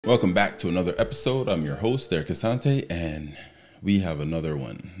Welcome back to another episode. I'm your host, Eric Asante, and we have another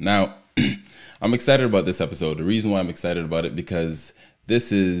one. Now, I'm excited about this episode. The reason why I'm excited about it because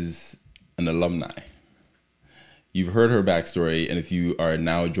this is an alumni. You've heard her backstory, and if you are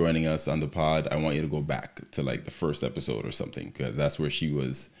now joining us on the pod, I want you to go back to like the first episode or something, because that's where she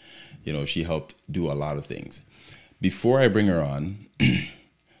was, she helped do a lot of things. Before I bring her on,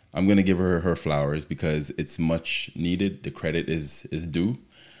 I'm going to give her flowers because it's much needed. The credit is due.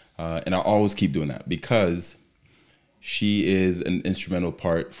 And I'll always keep doing that because she is an instrumental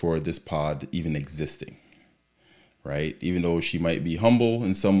part for this pod even existing, right? Even though she might be humble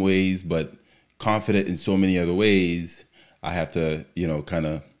in some ways, but confident in so many other ways, I have to, kind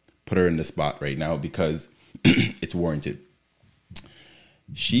of put her in the spot right now because it's warranted.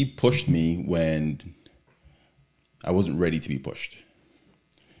 She pushed me when I wasn't ready to be pushed.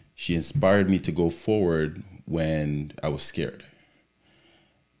 She inspired me to go forward when I was scared.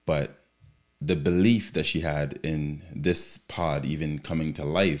 But the belief that she had in this pod even coming to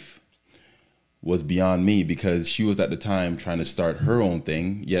life was beyond me because she was at the time trying to start her own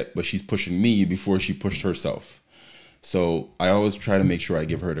thing, but she's pushing me before she pushed herself. So I always try to make sure I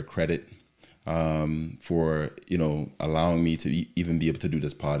give her the credit for, allowing me to even be able to do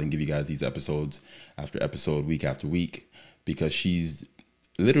this pod and give you guys these episodes after episode, week after week, because she's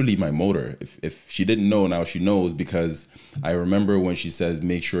literally my motor. If she didn't know, now she knows, because I remember when she says,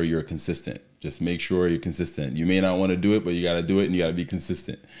 make sure you're consistent. Just make sure you're consistent. You may not want to do it, but you got to do it and you got to be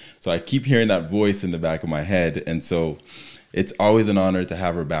consistent. So I keep hearing that voice in the back of my head. And so it's always an honor to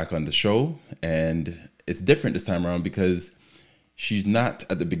have her back on the show. And it's different this time around because she's not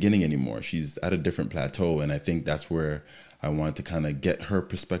at the beginning anymore. She's at a different plateau. And I think that's where I want to kind of get her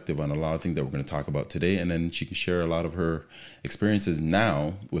perspective on a lot of things that we're going to talk about today. And then she can share a lot of her experiences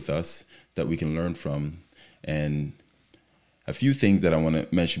now with us that we can learn from. And a few things that I want to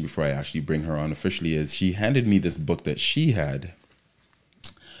mention before I actually bring her on officially is she handed me this book that she had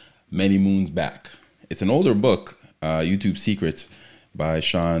many moons back. It's an older book, YouTube Secrets by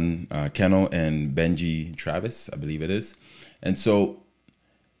Sean Kennel and Benji Travis, I believe it is. And so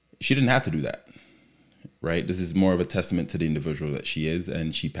she didn't have to do that. Right? This is more of a testament to the individual that she is,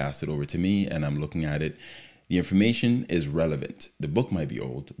 and she passed it over to me, and I'm looking at it. The information is relevant. The book might be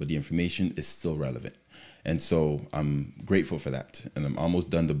old, but the information is still relevant. And so I'm grateful for that. And I'm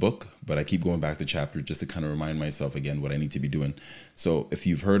almost done the book, but I keep going back to chapters just to kind of remind myself again what I need to be doing. So if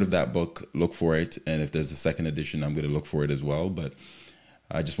you've heard of that book, look for it. And if there's a second edition, I'm going to look for it as well. But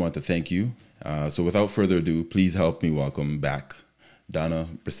I just want to thank you. So without further ado, please help me welcome back Donna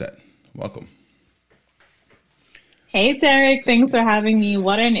Brissett. Welcome. Hey, Derek. Thanks for having me.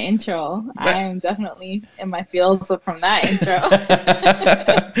 What an intro. I am definitely in my feels from that intro.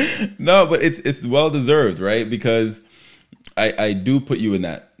 No, but it's well-deserved, right? Because I do put you in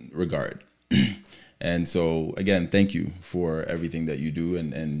that regard. And so, again, thank you for everything that you do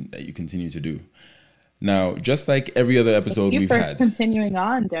and that you continue to do. Now, just like every other episode we've had. Thank you for continuing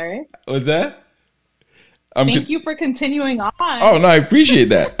on, Derek. What's that? Thank you for continuing on. Oh, no, I appreciate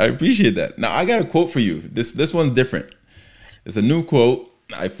that. I appreciate that. Now, I got a quote for you. This one's different. It's a new quote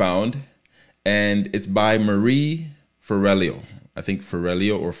I found, and it's by Marie Forleo. I think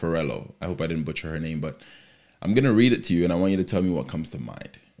Forleo or Forello. I hope I didn't butcher her name, but I'm going to read it to you, and I want you to tell me what comes to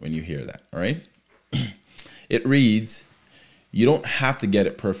mind when you hear that, all right? It reads, you don't have to get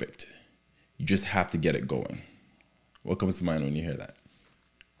it perfect. You just have to get it going. What comes to mind when you hear that?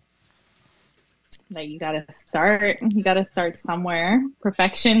 Like you gotta start somewhere.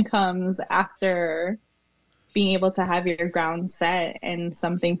 Perfection comes after being able to have your ground set and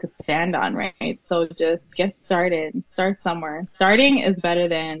something to stand on, right? So just get started, start somewhere. Starting is better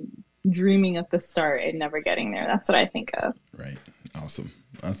than dreaming of the start and never getting there. That's what I think of. Right. Awesome.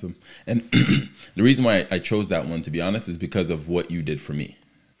 And the reason why I chose that one, to be honest, is because of what you did for me.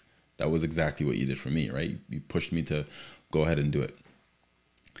 That was exactly what you did for me, right? You pushed me to go ahead and do it.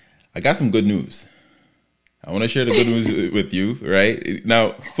 I got some good news. I want to share the good news with you, right?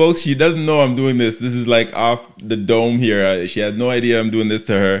 Now, folks, she doesn't know I'm doing this. This is like off the dome here. She has no idea I'm doing this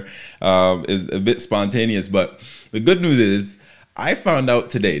to her. It's a bit spontaneous, but the good news is I found out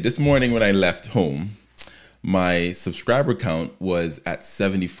today, this morning when I left home, my subscriber count was at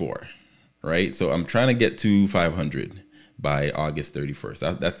 74, right? So I'm trying to get to 500 by August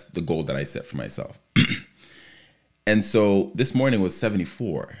 31st. That's the goal that I set for myself. And so this morning was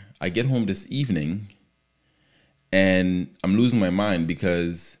 74. I get home this evening and I'm losing my mind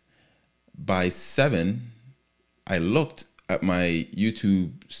because by 7, I looked at my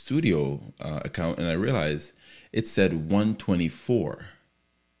YouTube studio account and I realized it said 124.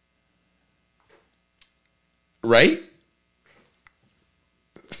 Right?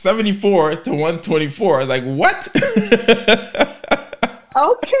 74 to 124. I was like, what?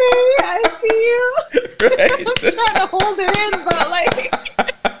 Okay, I see you. Right? I'm trying to hold it in, but like,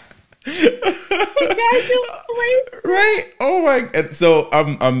 congratulations. Right? Oh my! And so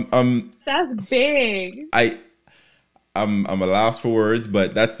That's big. I'm a loss for words,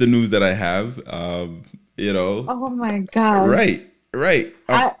 but that's the news that I have. You know. Oh my god. Right.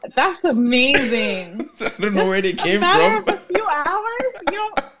 That's amazing. I don't know where they came matter from. Of a few hours.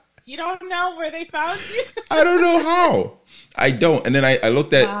 You don't know where they found you. I don't know how. I don't. And then I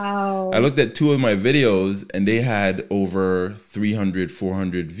looked at Wow. I looked at two of my videos, and they had over 300,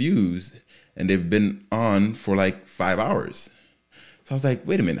 400 views, and they've been on for like 5 hours. So I was like,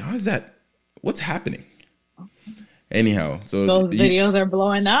 wait a minute, how is that? What's happening? Anyhow, so those videos are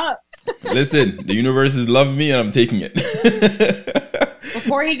blowing up. Listen, the universe is loving me, and I'm taking it.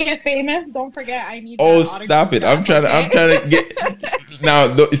 Before you get famous, don't forget I need. Oh, stop it! I'm trying to get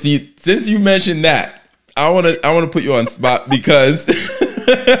now. See, since you mentioned that, I want to put you on spot because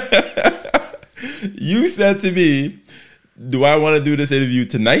you said to me, "Do I want to do this interview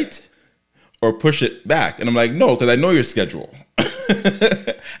tonight or push it back?" And I'm like, "No," because I know your schedule,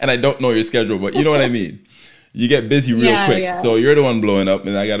 and I don't know your schedule, but you know what I mean. You get busy real quick, yeah. So you're the one blowing up,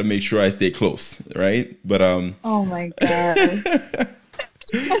 and I got to make sure I stay close, right? But oh my god.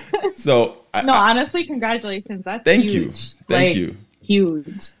 So honestly, congratulations. That's thank huge. you. Thank you.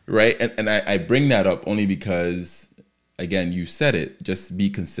 Huge. Right. And I bring that up only because, again, you said it, just be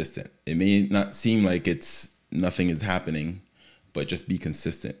consistent. It may not seem like nothing is happening, but just be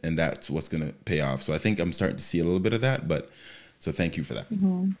consistent. And that's what's going to pay off. So I think I'm starting to see a little bit of that. So thank you for that.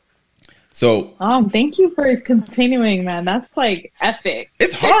 Mm-hmm. So thank you for continuing, man. That's like epic.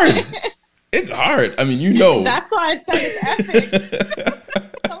 It's hard. It's hard. I mean, you know. That's why I said it's epic.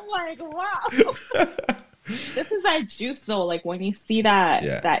 I'm like, wow. This is that juice though. Like when you see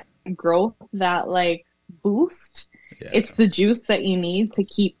that growth, that like boost, it's the juice that you need to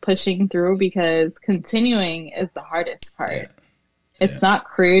keep pushing through, because continuing is the hardest part. Yeah. It's not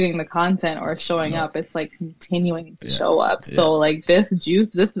creating the content or showing up. It's like continuing to show up. So like this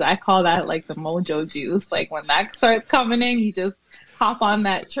juice, I call that like the mojo juice. Like when that starts coming in, you just hop on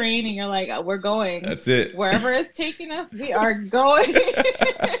that train and you're like, we're going. That's it. Wherever it's taking us, we are going.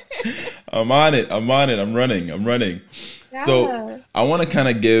 I'm on it. I'm running. Yeah. So I want to kind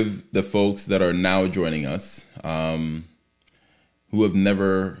of give the folks that are now joining us, who have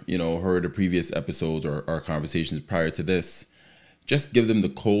never, heard the previous episodes or our conversations prior to this, just give them the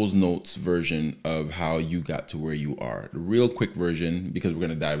Coles Notes version of how you got to where you are. The real quick version, because we're going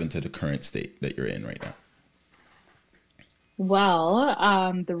to dive into the current state that you're in right now. Well,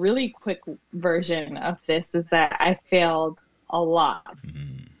 the really quick version of this is that I failed a lot.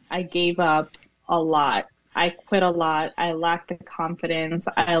 I gave up a lot. I quit a lot. I lacked the confidence.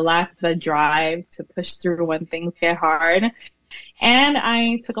 I lacked the drive to push through when things get hard. And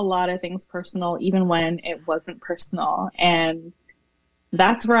I took a lot of things personal, even when it wasn't personal. And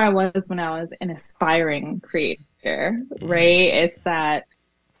that's where I was when I was an aspiring creator, right?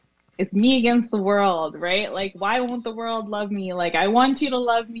 It's me against the world, right? Like, why won't the world love me? Like, I want you to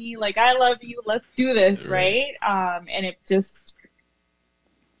love me. Like, I love you. Let's do this, right? And it just,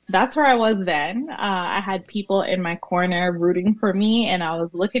 that's where I was then. I had people in my corner rooting for me, and I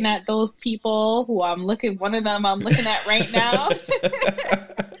was looking at those people one of them I'm looking at right now.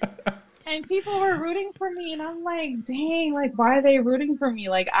 And people were rooting for me, and I'm like, dang, like, why are they rooting for me?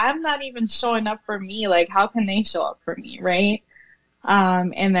 Like, I'm not even showing up for me. Like, how can they show up for me, right?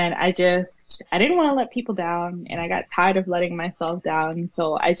 And then I didn't want to let people down, and I got tired of letting myself down.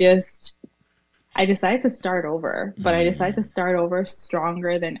 So I decided to start over, but I decided to start over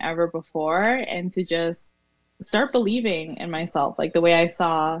stronger than ever before, and to just start believing in myself, like the way I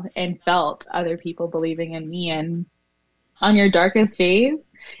saw and felt other people believing in me. And on your darkest days,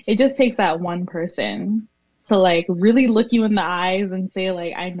 it just takes that one person to like really look you in the eyes and say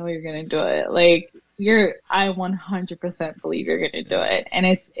like, I know you're going to do it. Like I 100% believe you're going to do it. And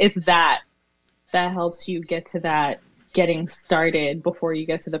it's that helps you get to that getting started before you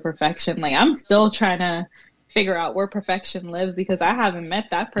get to the perfection. Like I'm still trying to figure out where perfection lives, because I haven't met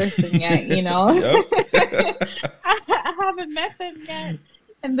that person yet, I haven't met them yet.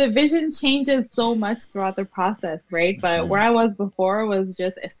 And the vision changes so much throughout the process, right? But where I was before was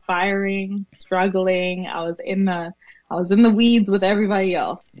just aspiring, struggling. I was in the weeds with everybody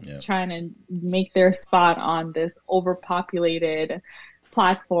else, trying to make their spot on this overpopulated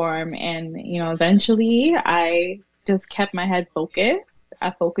platform. And, eventually I just kept my head focused.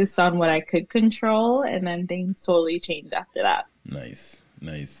 I focused on what I could control, and then things totally changed after that. Nice.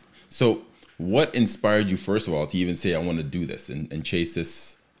 So what inspired you, first of all, to even say, I want to do this and chase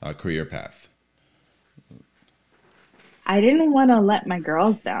this career path? I didn't want to let my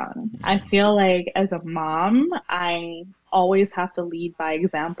girls down. I feel like as a mom, I always have to lead by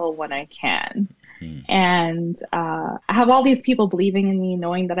example when I can. And I have all these people believing in me,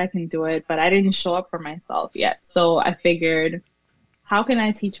 knowing that I can do it, but I didn't show up for myself yet. So I figured, how can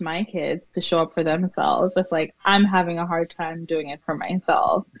I teach my kids to show up for themselves if like I'm having a hard time doing it for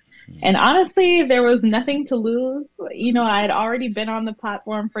myself? And honestly, there was nothing to lose. You know, I had already been on the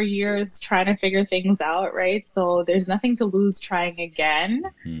platform for years trying to figure things out, right? So there's nothing to lose trying again.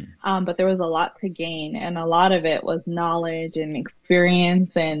 But there was a lot to gain, and a lot of it was knowledge and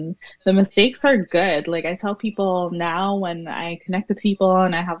experience, and the mistakes are good. Like I tell people now when I connect with people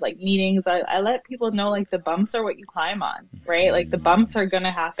and I have like meetings, I let people know like the bumps are what you climb on, right? Like the bumps are going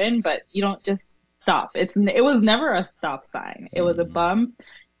to happen, but you don't just stop. It was never a stop sign. It was a bump.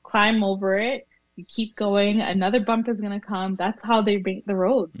 Climb over it, you keep going, another bump is gonna come. That's how they make the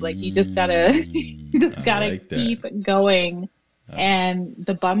roads. Like you just gotta like keep going. And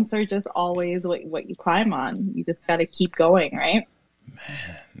the bumps are just always what you climb on. You just gotta keep going, right?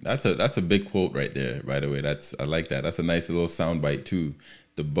 Man, that's a big quote right there, by the way. I like that. That's a nice little sound bite too.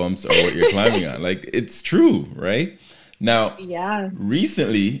 The bumps are what you're climbing on. Like it's true, right? Now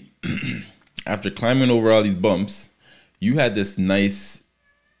recently, after climbing over all these bumps, you had this nice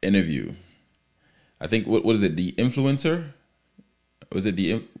interview. I think what is it? The influencer? Was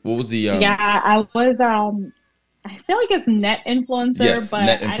it what was the Yeah, I was I feel like it's net influencer, yes, but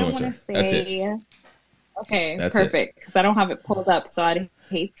net influencer. I don't want to say That's it. Okay, That's perfect. Because I don't have it pulled up, so I'd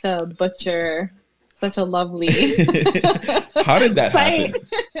hate to butcher such a lovely How did that happen?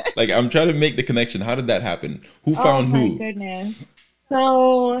 Like I'm trying to make the connection. How did that happen? Who found who? Oh my goodness.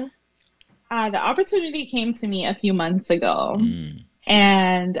 So the opportunity came to me a few months ago.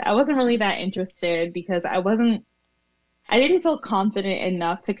 And I wasn't really that interested because I didn't feel confident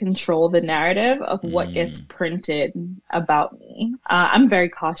enough to control the narrative of what gets printed about me. I'm very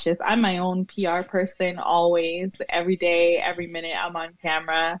cautious. I'm my own PR person always, every day, every minute I'm on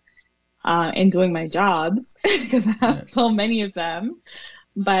camera and doing my jobs because I have so many of them.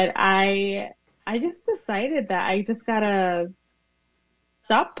 But I just decided that I just gotta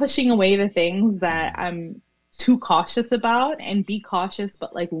stop pushing away the things that I'm too cautious about and be cautious,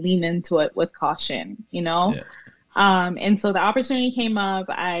 but like lean into it with caution, you know? And so the opportunity came up,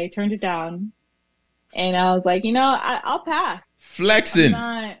 I turned it down and I was like, you know, I'll pass. Flexing.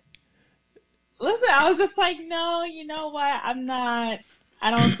 Listen, I was just like, no, you know what? I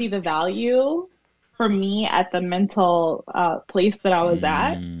don't see the value for me at the mental place that I was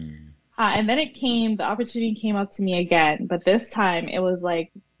at. And then the opportunity came up to me again, but this time it was like,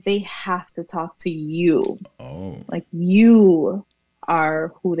 they have to talk to you. Like you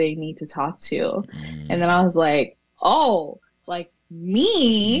are who they need to talk to. And then I was like, oh, like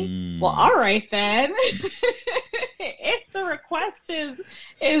me? Well, all right then. If the request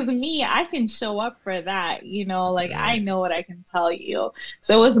is me, I can show up for that. You know, like I know what I can tell you.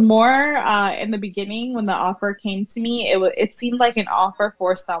 So it was more in the beginning when the offer came to me, it seemed like an offer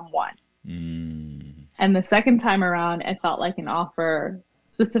for someone. And the second time around, it felt like an offer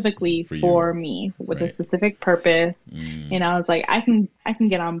specifically for me with a specific purpose. And I was like, I can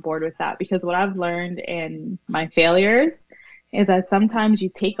get on board with that, because what I've learned in my failures is that sometimes you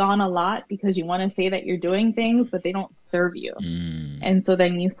take on a lot because you want to say that you're doing things, but they don't serve you. And so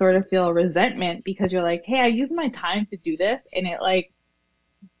then you sort of feel resentment because you're like, hey, I used my time to do this and it like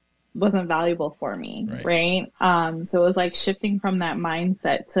wasn't valuable for me. Right. So it was like shifting from that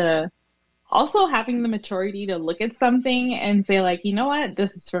mindset to also having the maturity to look at something and say like, you know what,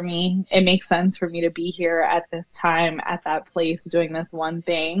 this is for me. It makes sense for me to be here at this time, at that place, doing this one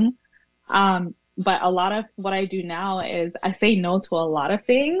thing. But a lot of what I do now is I say no to a lot of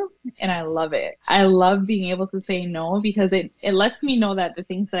things, and I love it. I love being able to say no because it lets me know that the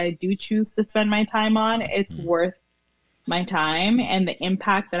things that I do choose to spend my time on, it's worth my time, and the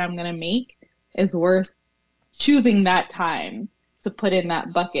impact that I'm going to make is worth choosing that time to put in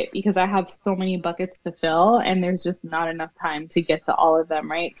that bucket, because I have so many buckets to fill and there's just not enough time to get to all of them.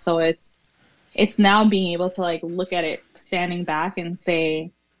 Right. So it's now being able to like look at it standing back and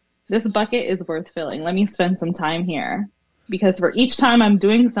say, this bucket is worth filling. Let me spend some time here, because for each time I'm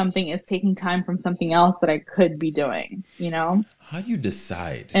doing something, it's taking time from something else that I could be doing, you know? How do you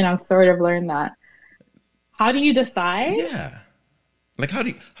decide? And I've sort of learned that. How do you decide? Yeah. Like, how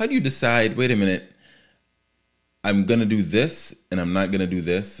do you decide, wait a minute, I'm going to do this and I'm not going to do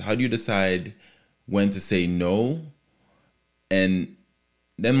this? How do you decide when to say no? And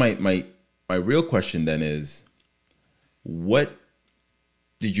then my real question then is, what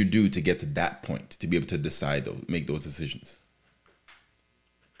did you do to get to that point, to be able to decide, make those decisions?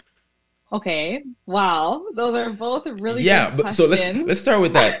 Okay. Wow. Those are both really Yeah, good but so questions. let's start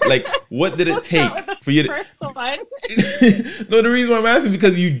with that. Like, what did it take Start with for the you to? first one. No, the reason why I'm asking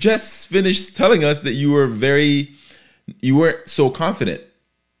because you just finished telling us that you weren't so confident,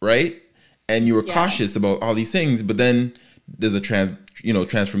 right? And you were Yeah. cautious about all these things, but then there's a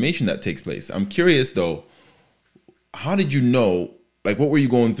transformation that takes place. I'm curious though, how did you know? Like, what were you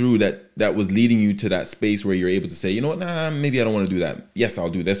going through that was leading you to that space where you're able to say, you know what, nah, maybe I don't want to do that. Yes, I'll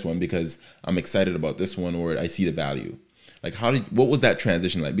do this one because I'm excited about this one, or I see the value. Like, what was that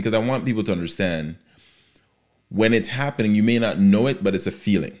transition like? Because I want people to understand when it's happening, you may not know it, but it's a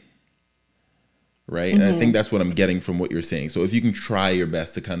feeling, right? And I think that's what I'm getting from what you're saying. So if you can try your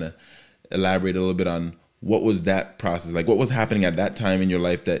best to kind of elaborate a little bit on what was that process like, what was happening at that time in your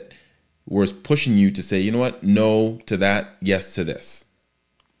life that was pushing you to say, you know what, no to that, yes to this.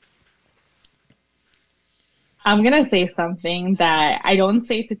 I'm going to say something that I don't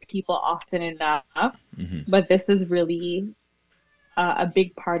say to people often enough, but this is really a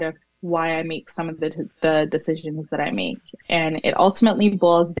big part of why I make some of the decisions that I make. And it ultimately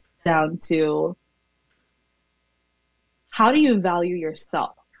boils down to, how do you value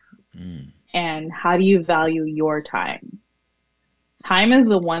yourself? And how do you value your time? Time is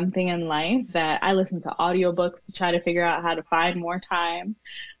the one thing in life that I listen to audiobooks to try to figure out how to find more time.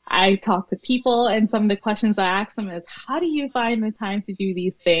 I talk to people, and some of the questions I ask them is, how do you find the time to do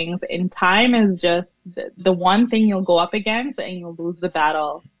these things? And time is just the one thing you'll go up against, and you'll lose the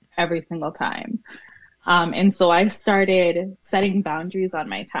battle every single time. And so I started setting boundaries on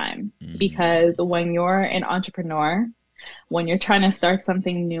my time, because when you're an entrepreneur, when you're trying to start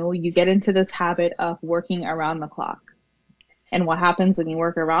something new, you get into this habit of working around the clock. And what happens when you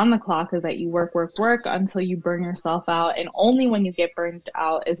work around the clock is that you work until you burn yourself out. And only when you get burned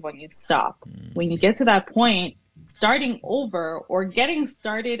out is when you stop. When you get to that point, starting over or getting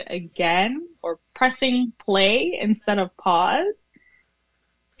started again or pressing play instead of pause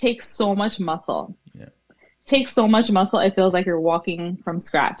takes so much muscle. Yeah. Takes so much muscle. It feels like you're walking from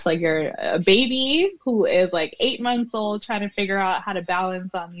scratch. Like you're a baby who is like 8 months old trying to figure out how to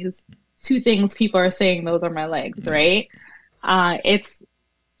balance on these two things people are saying, those are my legs, right? It's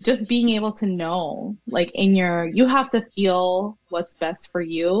just being able to know, like you have to feel what's best for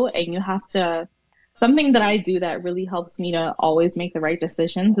you, and you have to, something that I do that really helps me to always make the right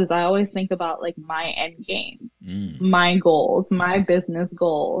decisions is I always think about like my end game, my goals, my business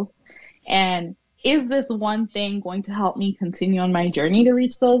goals. And is this one thing going to help me continue on my journey to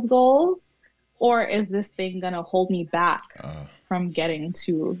reach those goals? Or is this thing going to hold me back from getting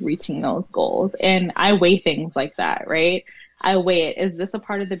to reaching those goals? And I weigh things like that, right? I weigh it. Is this a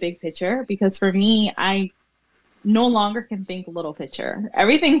part of the big picture? Because for me, I no longer can think little picture.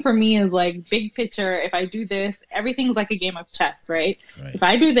 Everything for me is like big picture. If I do this, everything's like a game of chess, right? If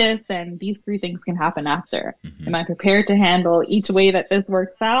I do this, then these three things can happen after. Am I prepared to handle each way that this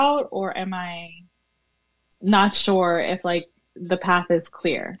works out? Or am I not sure if like the path is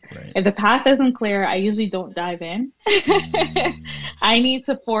clear? If the path isn't clear, I usually don't dive in. I need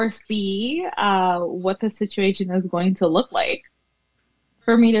to foresee what the situation is going to look like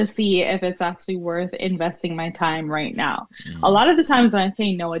for me to see if it's actually worth investing my time right now. A lot of the times when I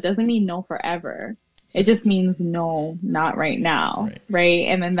say no, it doesn't mean no forever. It just means no, not right now, right?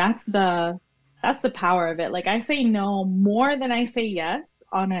 And then that's the power of it. Like I say no more than I say yes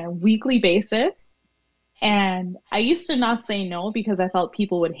on a weekly basis. And I used to not say no because I felt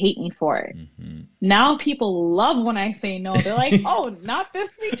people would hate me for it. Now people love when I say no. They're like, oh, not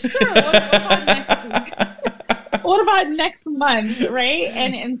this week? Sure. What about next week? What about next month? Right?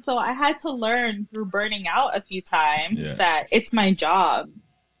 And so I had to learn through burning out a few times that it's my job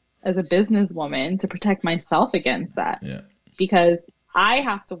as a businesswoman to protect myself against that. Because I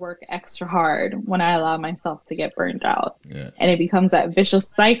have to work extra hard when I allow myself to get burned out. And it becomes that vicious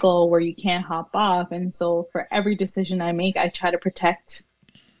cycle where you can't hop off. And so for every decision I make, I try to protect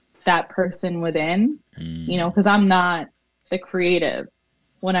that person within, you know, because I'm not the creative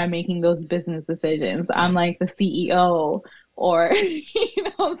when I'm making those business decisions. I'm like the CEO or, you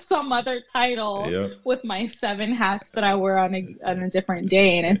know, some other title with my 7 hats that I wear on a different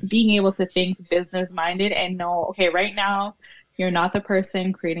day. And it's being able to think business minded and know, okay, right now, you're not the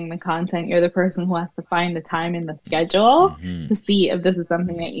person creating the content. You're the person who has to find the time in the schedule to see if this is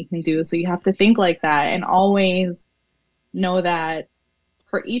something that you can do. So you have to think like that and always know that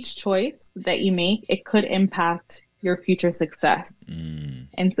for each choice that you make, it could impact your future success.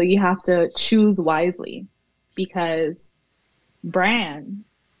 And so you have to choose wisely because brand,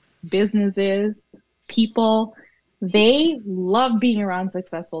 businesses, people, they love being around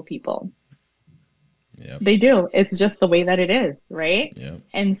successful people. Yeah. They do. It's just the way that it is, right? Yeah.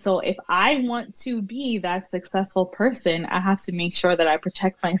 And so if I want to be that successful person, I have to make sure that I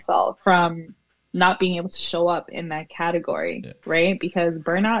protect myself from not being able to show up in that category, right? Because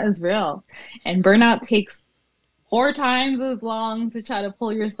burnout is real, and burnout takes 4 times as long to try to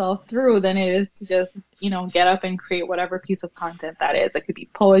pull yourself through than it is to just, get up and create whatever piece of content that is. It could be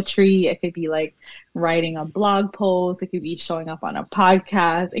poetry. It could be like writing a blog post. It could be showing up on a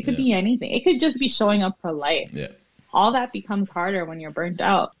podcast. It could be anything. It could just be showing up for life. Yeah. All that becomes harder when you're burnt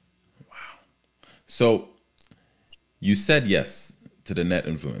out. Wow. So you said yes to the net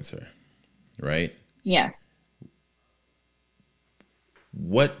influencer, right? Yes.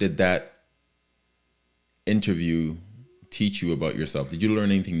 What did that interview teach you about yourself? Did you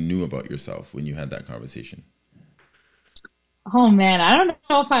learn anything new about yourself when you had that conversation? Oh man, I don't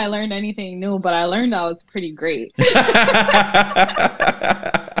know if I learned anything new, but I learned I was pretty great. I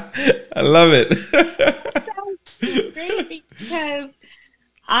love it. That was great because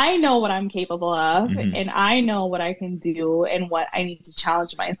I know what I'm capable of, and I know what I can do and what I need to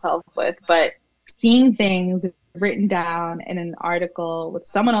challenge myself with. But seeing things written down in an article with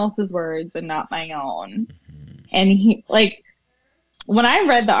someone else's words and not my own. And when I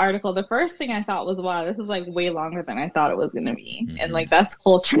read the article, the first thing I thought was, wow, this is like way longer than I thought it was going to be. And like, that's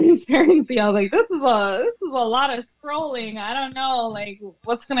full transparency. I was like, this is a lot of scrolling. I don't know, like,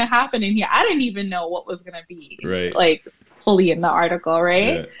 what's going to happen in here. I didn't even know what was going to be like fully in the article.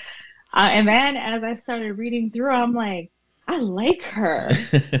 Right. Yeah. And then as I started reading through, I'm like, I like her.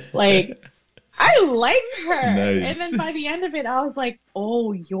 I like her. Nice. And then by the end of it, I was like,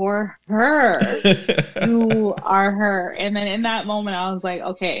 oh, you're her. You are her. And then in that moment, I was like,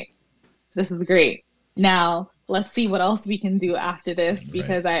 okay, this is great. Now let's see what else we can do after this,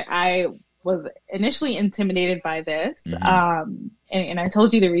 because I was initially intimidated by this. And I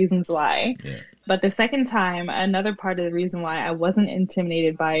told you the reasons why. Yeah. But the second time, another part of the reason why I wasn't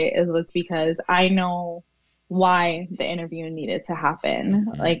intimidated by it was because I know why the interview needed to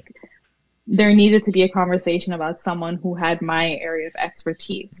happen. Like, there needed to be a conversation about someone who had my area of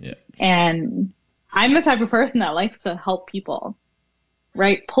expertise. Yeah. And I'm the type of person that likes to help people,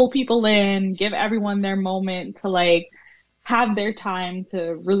 right? Pull people in, give everyone their moment to like have their time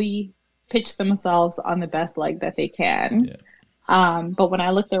to really pitch themselves on the best leg that they can. Yeah. But when I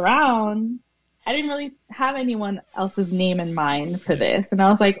looked around, I didn't really have anyone else's name in mind for this. And I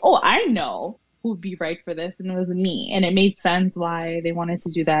was like, oh, I know who would be right for this, and it was me. And it made sense why they wanted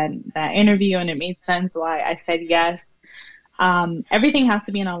to do that interview, and it made sense why I said yes. Everything has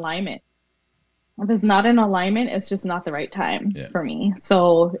to be in alignment. If it's not in alignment, it's just not the right time for me.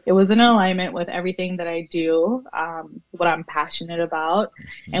 So it was in alignment with everything that I do, what I'm passionate about,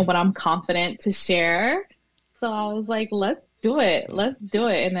 and what I'm confident to share. So I was like, let's do it. Let's do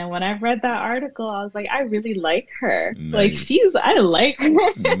it. And then when I read that article, I was like, I really like her. Nice. Like, I like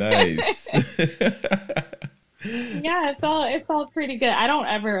her. Nice. Yeah, it felt pretty good. I don't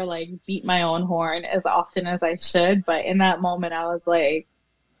ever like beat my own horn as often as I should, but in that moment I was like,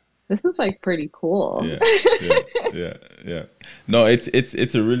 this is like pretty cool. Yeah. No,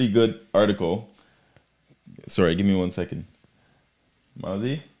 it's a really good article. Sorry, give me 1 second.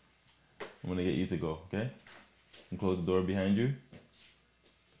 Mazi, I'm gonna get you to go, okay? And close the door behind you.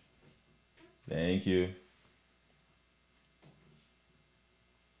 Thank you.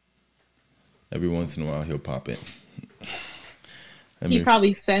 Every once in a while, he'll pop in. He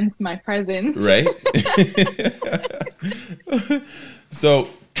probably sensed my presence. Right? So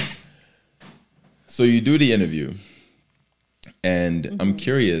you do the interview, and I'm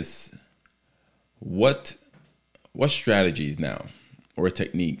curious, what strategies now or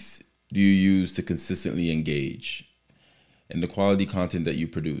techniques do you use to consistently engage in the quality content that you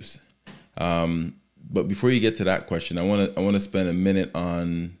produce? But before you get to that question, I want to spend a minute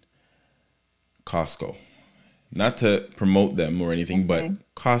on Costco. Not to promote them or anything, but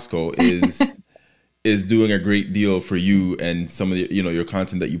Costco is doing a great deal for you and some of the, your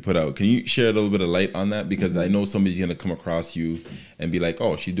content that you put out. Can you share a little bit of light on that? Because I know somebody's going to come across you and be like,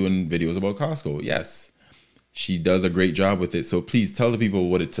 oh, she's doing videos about Costco. Yes, she does a great job with it. So please tell the people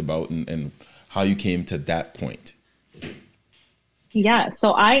what it's about and how you came to that point. Yeah,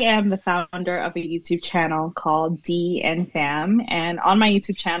 so I am the founder of a YouTube channel called D and Fam. And on my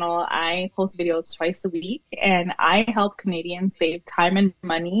YouTube channel, I post videos twice a week, and I help Canadians save time and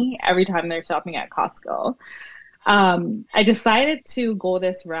money every time they're shopping at Costco. I decided to go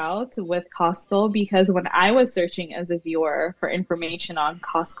this route with Costco because when I was searching as a viewer for information on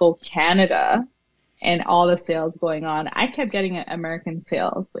Costco Canada and all the sales going on, I kept getting American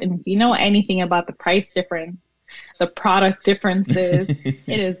sales. And if you know anything about the price difference, the product differences, it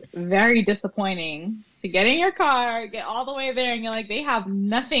is very disappointing to get in your car, get all the way there, and you're like, they have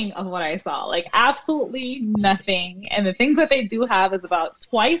nothing of what I saw, like absolutely nothing. And the things that they do have is about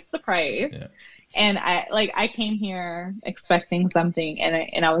twice the price. Yeah. And I came here expecting something,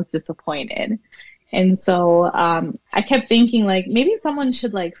 and I was disappointed. And so I kept thinking, like, maybe someone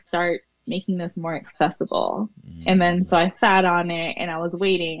should like start making this more accessible. And then so I sat on it, and I was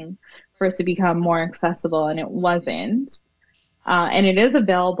waiting for it to become more accessible, and it wasn't. And it is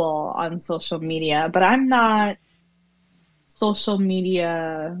available on social media, but I'm not social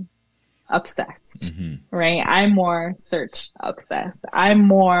media obsessed, right? I'm more search obsessed. I'm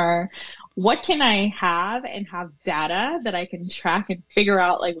more, what can I have and have data that I can track and figure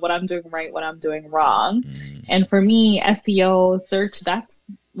out like what I'm doing right, what I'm doing wrong. And for me, SEO search, that's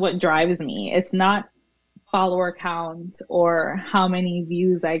what drives me. It's not follower counts or how many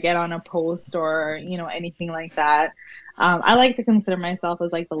views I get on a post or, you know, anything like that. I like to consider myself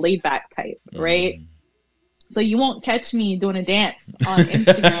as like the laid back type, right? So you won't catch me doing a dance on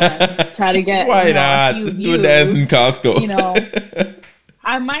Instagram, try to get, why you know, not? a few Just views. do a dance in Costco. You know,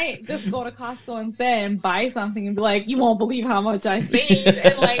 I might just go to Costco instead and buy something and be like, you won't believe how much I saved.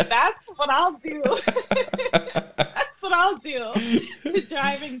 And like, that's what I'll do. That's what I'll do to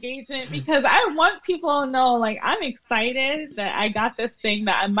drive engagement, because I want people to know, like, I'm excited that I got this thing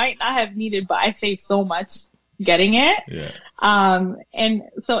that I might not have needed, but I saved so much getting it. Yeah. And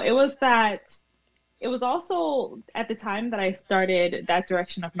so it was that. It was also at the time that I started that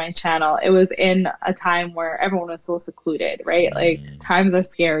direction of my channel, it was in a time where everyone was so secluded, right? Like times are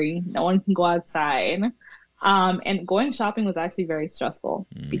scary. No one can go outside. And going shopping was actually very stressful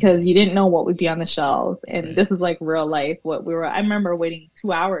because you didn't know what would be on the shelves. And this is like real life. I remember waiting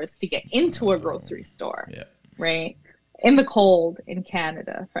 2 hours to get into a grocery store, right? In the cold in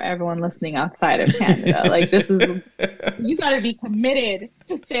Canada, for everyone listening outside of Canada. Like, this is, you got to be committed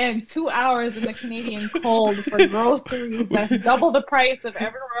to stand 2 hours in the Canadian cold for groceries. That's double the price of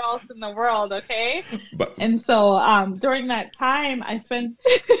everywhere else in the world, okay? And so during that time, I spent...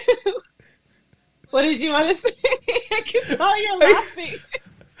 What did you want to say? I can tell you're laughing.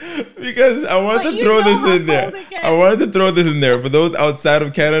 Because I wanted to throw this in there. I wanted to throw this in there. For those outside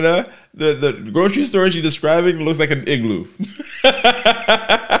of Canada, the grocery store you're describing looks like an igloo.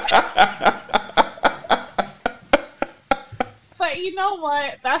 But you know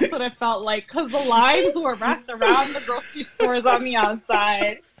what? That's what it felt like, because the lines were wrapped around the grocery stores on the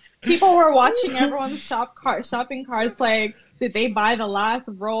outside. People were watching everyone's shopping carts like, did they buy the last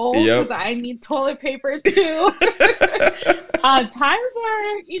roll? Because I need toilet paper too. Times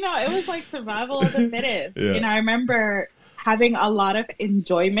where, you know, it was like survival of the fittest. And I remember having a lot of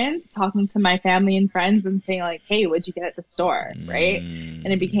enjoyment talking to my family and friends and saying like, hey, what'd you get at the store? Right? And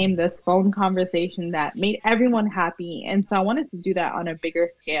it became this phone conversation that made everyone happy. And so I wanted to do that on a bigger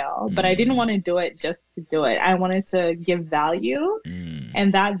scale, but I didn't want to do it just to do it. I wanted to give value.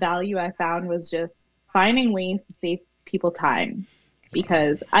 And that value I found was just finding ways to save people time,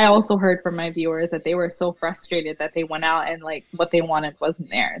 because I also heard from my viewers that they were so frustrated that they went out and like what they wanted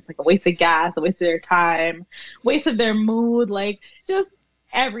wasn't there. It's like a waste of gas, a waste of their time, waste of their mood, like just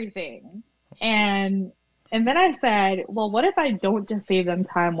everything. And then I said, well, what if I don't just save them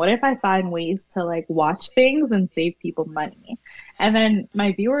time? What if I find ways to like watch things and save people money? And then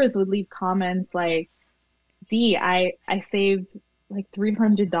my viewers would leave comments like, Dee, I saved like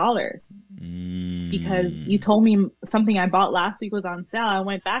 $300 because you told me something I bought last week was on sale. I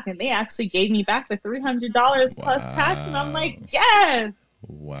went back and they actually gave me back the $300 plus tax. And I'm like, yes,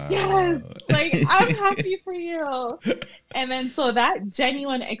 yes, like I'm happy for you. And then so that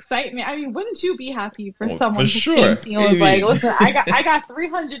genuine excitement, I mean, wouldn't you be happy for someone who came to you and was like, listen, I got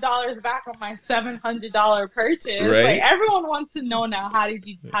 $300 back on my $700 purchase. Right? Like, everyone wants to know now, how did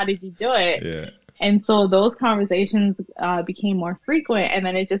you do it? Yeah. And so those conversations became more frequent, and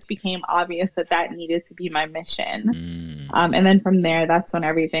then it just became obvious that needed to be my mission. And then from there, that's when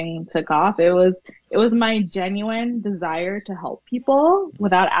everything took off. It was my genuine desire to help people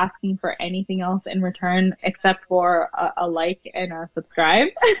without asking for anything else in return except for a like and a subscribe.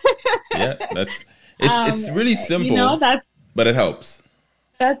 Yeah, it's really simple, you know, but it helps.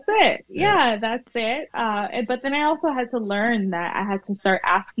 That's it. Yeah, that's it. But then I also had to learn that I had to start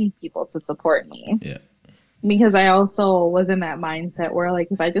asking people to support me. Yeah. Because I also was in that mindset where, like,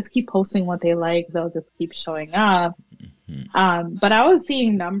 if I just keep posting what they like, they'll just keep showing up. But I was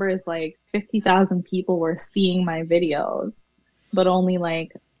seeing numbers like 50,000 people were seeing my videos, but only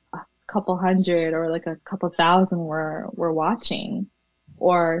like a couple hundred or like a couple thousand were watching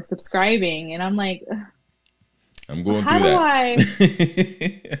or subscribing. And I'm like, I'm going through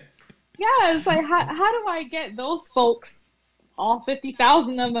that. Yeah, it's like, how do I get those folks all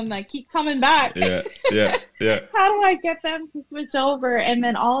 50,000 of them that keep coming back. Yeah. How do I get them to switch over? And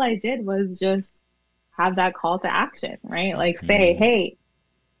then all I did was just have that call to action, right? Like say, hey,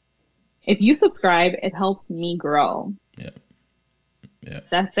 if you subscribe, it helps me grow. Yeah.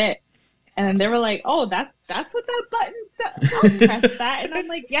 That's it. And then they were like, oh, that's what that button does. I'll press that. And I'm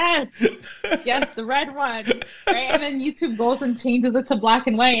like, yes, the red one. Right. And then YouTube goes and changes it to black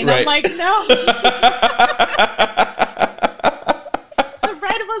and white. And I'm like, no. The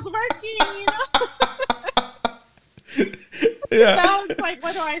red was working, you know? Yeah. Now it's like,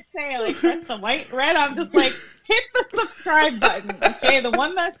 what do I say? Like, press the white, red. I'm just like, hit the subscribe button. Okay, the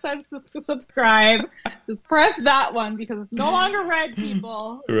one that says to subscribe, just press that one because it's no longer red,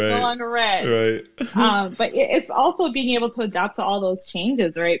 people. It's no longer red. Right. But it's also being able to adapt to all those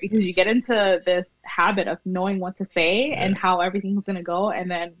changes, right? Because you get into this habit of knowing what to say and how everything's going to go. And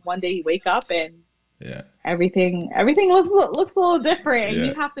then one day you wake up and everything looks a little different. And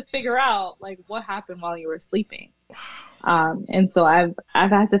you have to figure out like what happened while you were sleeping. And so I've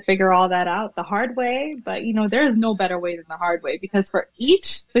had to figure all that out the hard way, but you know, there's no better way than the hard way, because for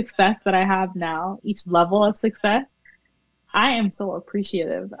each success that I have now, each level of success, I am so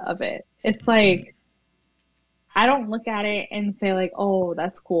appreciative of it. It's like, I don't look at it and say like, oh,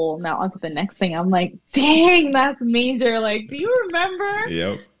 that's cool. Now on to the next thing. I'm like, dang, that's major. Like, do you remember?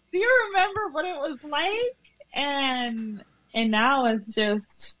 Yep. Do you remember what it was like? And now it's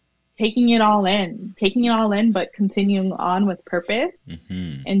just taking it all in, but continuing on with purpose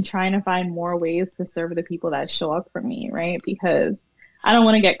and trying to find more ways to serve the people that show up for me, right? Because I don't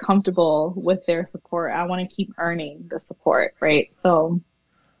want to get comfortable with their support. I want to keep earning the support, right? So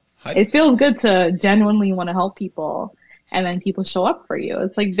it feels good to genuinely want to help people, and then people show up for you.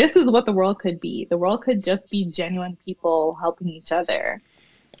 It's like, this is what the world could be. The world could just be genuine people helping each other.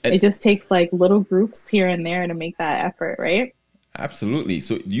 And it just takes like little groups here and there to make that effort, right? Absolutely.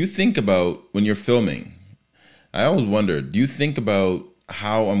 So do you think about when you're filming, I always wondered, do you think about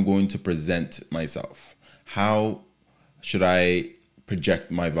how I'm going to present myself? How should I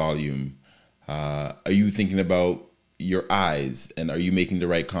project my volume? Are you thinking about your eyes, and are you making the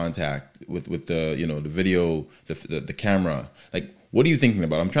right contact with the, you know, the video, the camera? Like, what are you thinking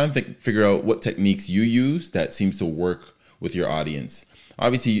about? I'm trying to figure out what techniques you use that seems to work with your audience.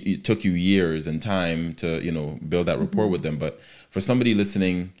 Obviously, it took you years and time to, you know, build that rapport with them. But for somebody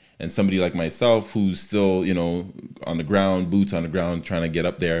listening, and somebody like myself who's still, you know, on the ground, boots on the ground, trying to get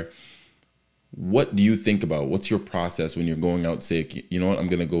up there, what do you think about? What's your process when you're going out? Say, you know what,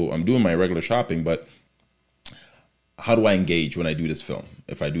 I'm doing my regular shopping, but how do I engage when I do this film,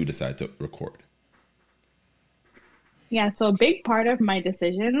 if I do decide to record? Yeah, so a big part of my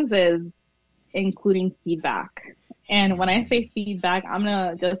decisions is including feedback. And when I say feedback, I'm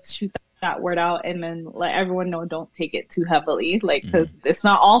going to just shoot that word out and then let everyone know, don't take it too heavily. Like, because it's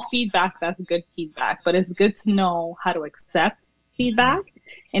not all feedback that's good feedback, but it's good to know how to accept feedback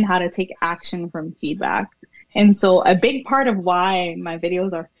and how to take action from feedback. And so a big part of why my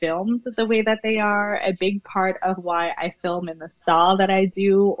videos are filmed the way that they are, a big part of why I film in the style that I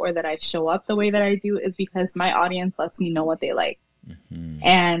do, or that I show up the way that I do, is because my audience lets me know what they like.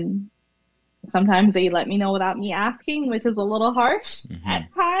 And sometimes they let me know without me asking, which is a little harsh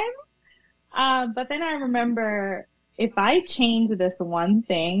at times. But then I remember, if I change this one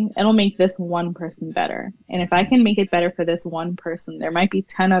thing, it'll make this one person better. And if I can make it better for this one person, there might be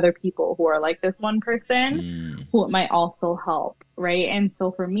 10 other people who are like this one person who it might also help, right? And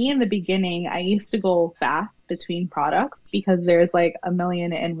so for me in the beginning, I used to go fast between products because there's like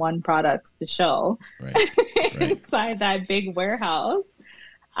 1,000,001 products to show inside that big warehouse.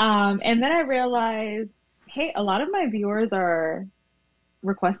 And then I realized, hey, a lot of my viewers are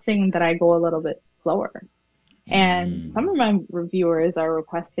requesting that I go a little bit slower. And some of my reviewers are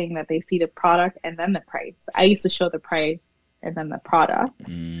requesting that they see the product and then the price. I used to show the price and then the product.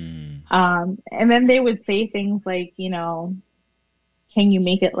 And then they would say things like, you know, can you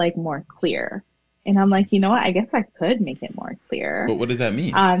make it like more clear? And I'm like, you know what? I guess I could make it more clear. But what does that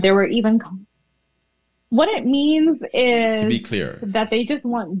mean? There were even... What it means is, to be clear, that they just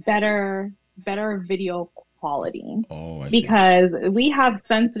want better video quality. Oh, I see. Because we have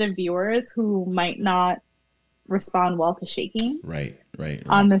sensitive viewers who might not respond well to shaking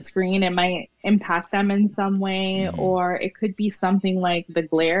on the screen. It might impact them in some way, or it could be something like the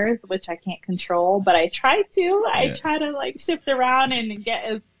glares, which I can't control, but I try to. I try to like shift around and get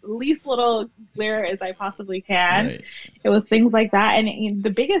as least little glare as I possibly can. It was things like that. And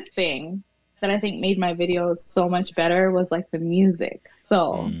the biggest thing that I think made my videos so much better was like the music.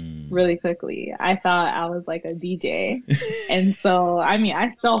 So really quickly. I thought I was like a DJ. And so, I mean,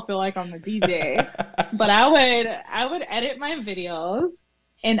 I still feel like I'm a DJ, but I would edit my videos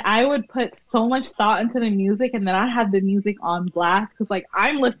and I would put so much thought into the music, and then I had the music on blast because like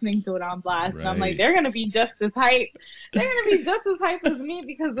I'm listening to it on blast. Right. And I'm like, they're going to be just as hype. They're going to be just as hype as me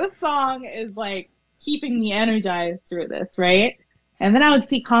because this song is like keeping me energized through this, right? And then I would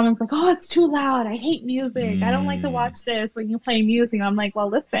see comments like, oh, it's too loud. I hate music. I don't like to watch this when you play music. I'm like, well,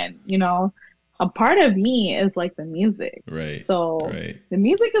 listen, you know, a part of me is like the music. Right. So the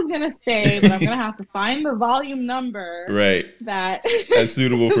music is going to stay, but I'm going to have to find the volume number that's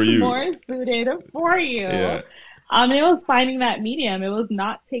suitable for you. More suited for you. Yeah. It was finding that medium. It was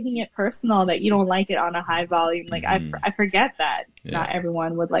not taking it personal that you don't like it on a high volume. Like I forget that not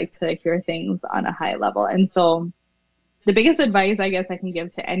everyone would like to hear things on a high level. And so the biggest advice I guess I can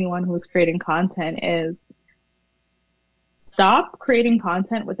give to anyone who's creating content is stop creating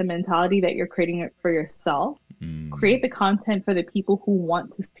content with the mentality that you're creating it for yourself. Create the content for the people who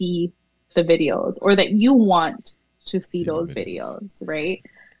want to see the videos or that you want to see those videos, right?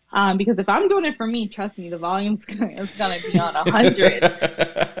 Because if I'm doing it for me, trust me, the volume's gonna be on 100.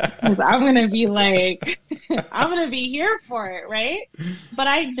 Because I'm gonna be like, I'm gonna be here for it, right? But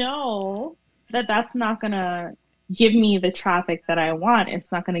I know that that's not gonna give me the traffic that I want.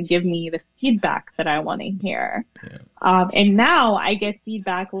 It's not going to give me the feedback that I want to hear. And now I get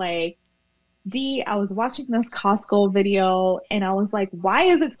feedback like, D, I was watching this Costco video and I was like, why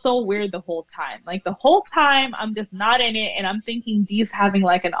is it so weird the whole time? Like the whole time I'm just not in it and I'm thinking D's having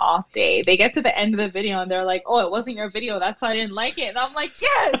like an off day. They get to the end of the video and they're like, oh, it wasn't your video. That's why I didn't like it. And I'm like,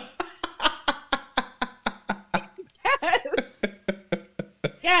 yes! Yes!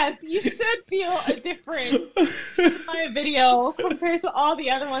 Yes, you should feel a difference in my video compared to all the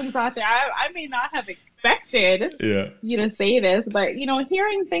other ones out there. I may not have expected you to say this, but, you know,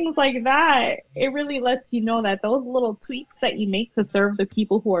 hearing things like that, it really lets you know that those little tweaks that you make to serve the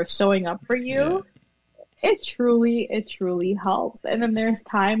people who are showing up for you, it truly helps. And then there's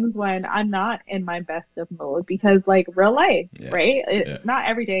times when I'm not in my best of mode because, like, real life, right? Not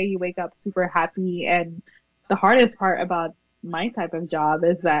every day you wake up super happy. And the hardest part about my type of job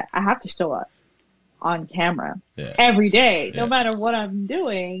is that I have to show up on camera every day, no matter what I'm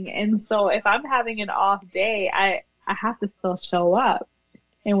doing. And so if I'm having an off day, I have to still show up.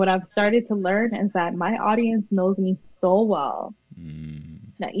 And what I've started to learn is that my audience knows me so well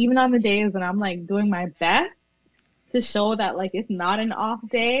that even on the days when I'm like doing my best to show that like it's not an off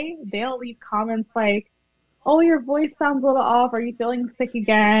day, they'll leave comments like, oh, your voice sounds a little off. Are you feeling sick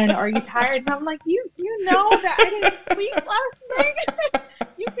again? Are you tired? And I'm like, you know that I didn't sleep last night.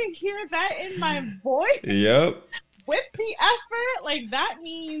 You can hear that in my voice. Yep. With the effort, like that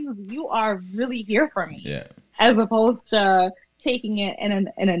means you are really here for me. Yeah. As opposed to taking it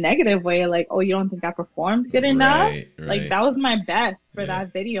in a negative way, like, oh, you don't think I performed good enough? Right. Like that was my best for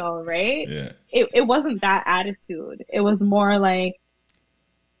that video, right? Yeah. It wasn't that attitude. It was more like,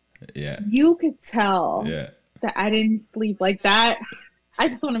 you could tell that I didn't sleep like that. I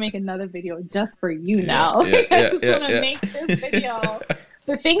just want to make another video just for you now. I just want to make this video.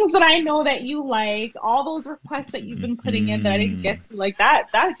 The things that I know that you like, all those requests that you've been putting in that I didn't get to, like that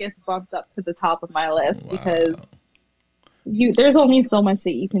gets bumped up to the top of my list because there's only so much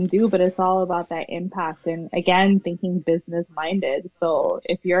that you can do, but it's all about that impact. And again, thinking business minded. So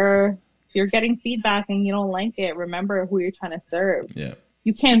if you're getting feedback and you don't like it, remember who you're trying to serve. Yeah.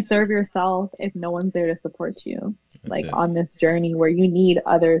 You can't serve yourself if no one's there to support you, on this journey where you need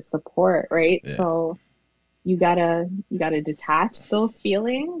other support, right? Yeah. So you gotta detach those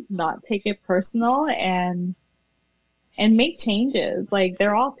feelings, not take it personal, and make changes. Like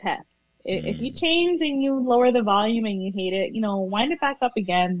they're all tests. If you change and you lower the volume and you hate it, wind it back up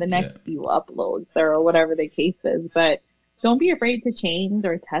again the next few uploads or whatever the case is. But don't be afraid to change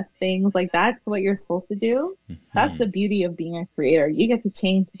or test things. Like that's what you're supposed to do. That's the beauty of being a creator. You get to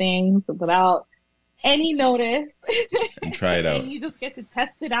change things without any notice and try it out. And you just get to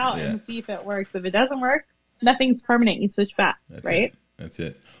test it out and see if it works. If it doesn't work, nothing's permanent. You switch back, right? That's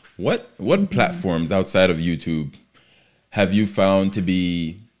it. What platforms outside of YouTube have you found to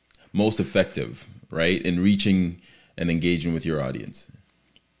be most effective, right, in reaching and engaging with your audience?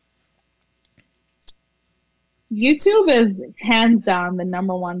 YouTube is hands down the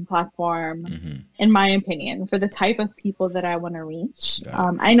 #1 platform, in my opinion, for the type of people that I want to reach.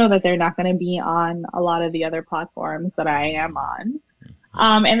 I know that they're not going to be on a lot of the other platforms that I am on.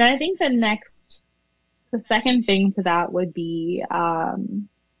 And I think the second thing to that would be,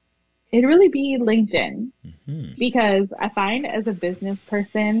 it'd really be LinkedIn. Because I find as a business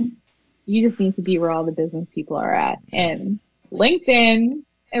person, you just need to be where all the business people are at. And LinkedIn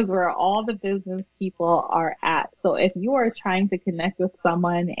is where all the business people are at. So if you are trying to connect with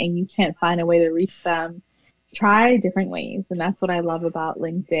someone and you can't find a way to reach them, try different ways. And that's what I love about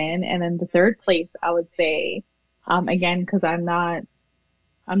LinkedIn. And then the third place I would say, again, because I'm not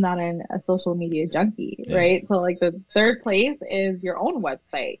a social media junkie, right? So like the third place is your own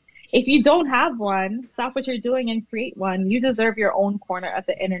website. If you don't have one, stop what you're doing and create one. You deserve your own corner of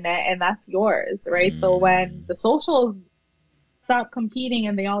the internet, and that's yours, right? So when the socials stop competing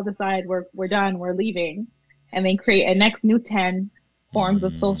and they all decide we're done, we're leaving, and they create a next new 10 forms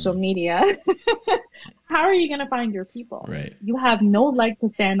of social media, how are you going to find your people? Right. You have no leg to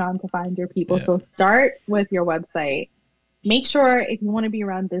stand on to find your people. So start with your website. Make sure if you want to be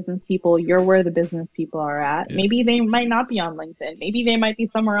around business people, you're where the business people are at. Maybe they might not be on LinkedIn. Maybe they might be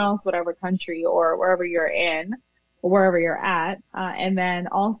somewhere else, whatever country or wherever you're in or wherever you're at. And then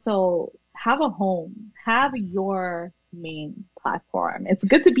also have a home. Have your main platform. It's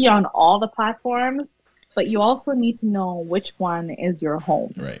good to be on all the platforms, but you also need to know which one is your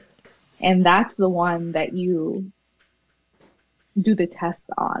home. Right. And that's the one that you do the test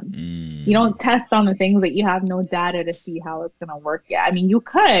on. You don't test on the things that you have no data to see how it's going to work yet. I mean, you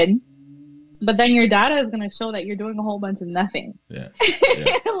could, but then your data is going to show that you're doing a whole bunch of nothing.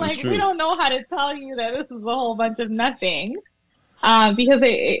 Like, we don't know how to tell you that this is a whole bunch of nothing, because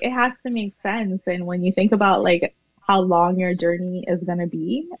it has to make sense. And when you think about like how long your journey is going to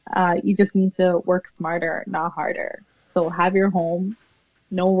be, you just need to work smarter, not harder. So have your home,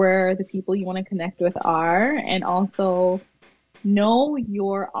 know where the people you want to connect with are, and also know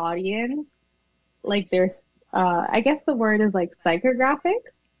your audience. Like there's, I guess the word is like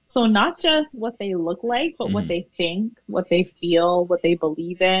psychographics. So not just what they look like, but what they think, what they feel, what they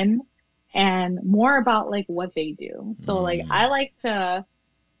believe in, and more about like what they do. So like I like to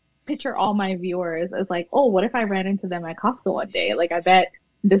picture all my viewers as like, oh, what if I ran into them at Costco one day? Like I bet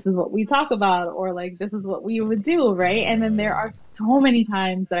this is what we talk about, or like this is what we would do, right? And then there are so many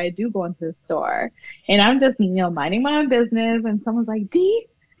times that I do go into the store and I'm just, minding my own business, and someone's like, D,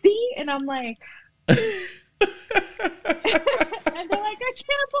 and I'm like, and they're like, I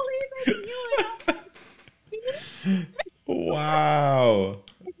can't believe it's you. Wow.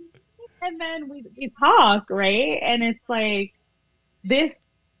 And then we talk, right? And it's like this.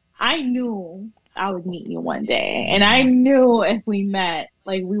 I knew I would meet you one day, and I knew if we met,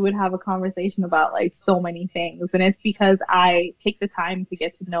 like we would have a conversation about like so many things. And it's because I take the time to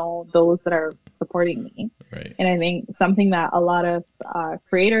get to know those that are supporting me. Right. And I think something that a lot of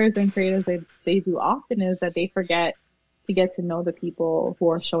creators they do often is that they forget to get to know the people who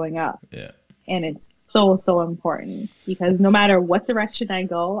are showing up. Yeah. And it's so important, because no matter what direction I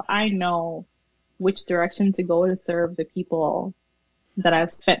go, I know which direction to go to serve the people that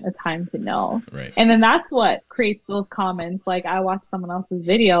I've spent the time to know. Right. And then that's what creates those comments. Like I watched someone else's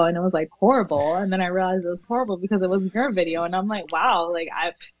video and it was like horrible. And then I realized it was horrible because it was your video. And I'm like, wow, like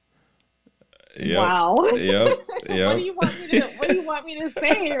wow. Yep. What do you want me to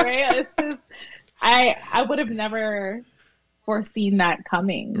say? Right. It's just, I would have never foreseen that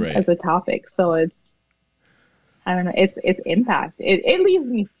coming as a topic. So it's, I don't know, it's impact. It leaves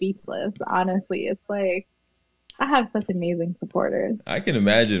me speechless. Honestly. It's like, I have such amazing supporters. I can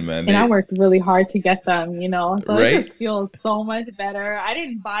imagine, man. And I worked really hard to get them, So right? It just feels so much better. I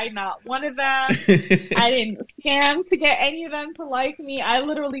didn't buy not one of them. I didn't scam to get any of them to like me. I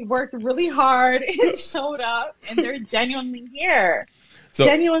literally worked really hard and showed up, and they're genuinely here. So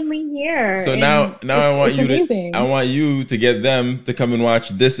now I want you to get them to come and watch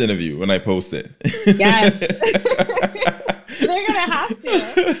this interview when I post it. Yes. They're gonna have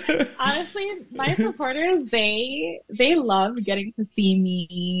to. Honestly, my supporters, they love getting to see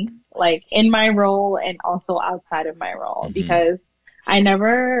me like in my role and also outside of my role, because I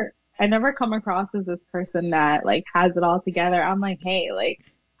never come across as this person that like has it all together. I'm like, hey, like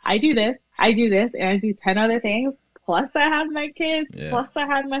I do this, and I do 10 other things. Plus I have my kids, plus I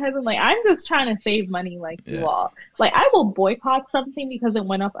have my husband. Like, I'm just trying to save money like you all. Like, I will boycott something because it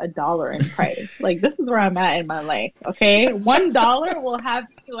went up $1 in price. Like, this is where I'm at in my life, okay? $1 will have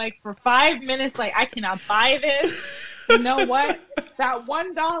me, like, for 5 minutes, like, I cannot buy this. You know what? That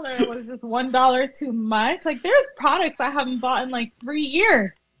 $1 was just $1 too much. Like, there's products I haven't bought in, like, 3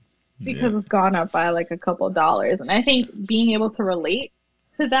 years because it's gone up by, like, a couple dollars. And I think being able to relate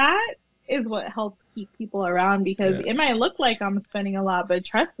to that is what helps keep people around, because it might look like I'm spending a lot, but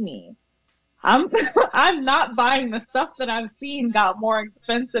trust me, I'm not buying the stuff that I've seen got more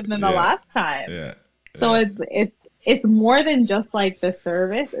expensive than the last time. So it's more than just like the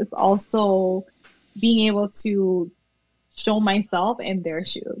service. It's also being able to show myself in their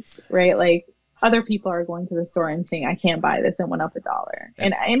shoes, right? Like other people are going to the store and saying, I can't buy this, and went up $1.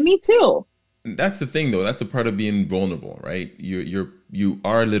 And me too. That's the thing, though. That's a part of being vulnerable, right? You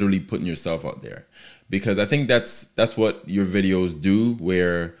are literally putting yourself out there, because I think that's what your videos do,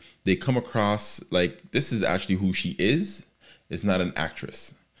 where they come across like this is actually who she is. It's not an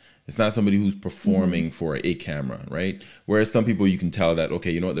actress. It's not somebody who's performing for a camera, right? Whereas some people, you can tell that,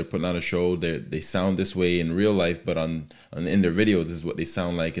 okay, you know what, they're putting on a show, they sound this way in real life, but in their videos, this is what they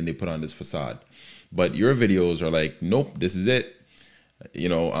sound like, and they put on this facade. But your videos are like, nope, this is it. You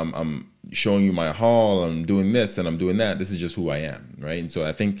know, I'm showing you my haul, I'm doing this and I'm doing that. This is just who I am, right? And so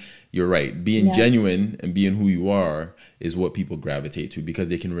I think you're right. Being genuine and being who you are is what people gravitate to, because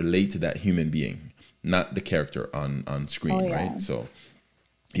they can relate to that human being, not the character on screen, right? So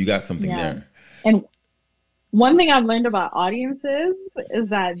you got something there. And one thing I've learned about audiences is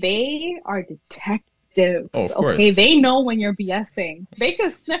that they are detectives. Oh, of course. Okay, they know when you're BSing. They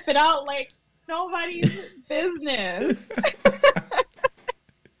can sniff it out like nobody's business.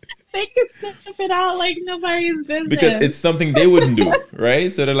 They can sniff it out like nobody's business. Because it's something they wouldn't do,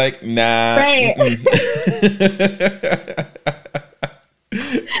 right? So they're like, nah. Right.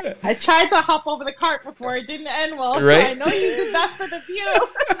 I tried to hop over the cart before, it didn't end well. Right? So I know you did that for the view.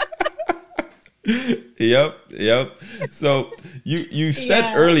 Yep. So you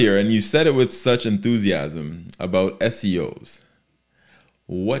said earlier, and you said it with such enthusiasm, about SEOs.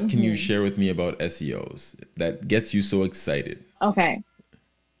 What can you share with me about SEOs that gets you so excited? Okay.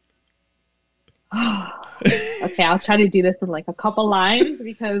 Okay, I'll try to do this in like a couple lines,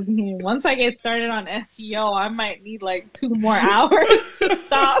 because once I get started on SEO, I might need like 2 more hours to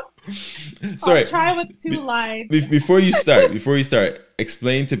stop. Sorry. I'll try with 2 lines. Before you start,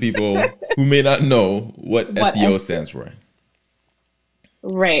 explain to people who may not know what SEO stands for.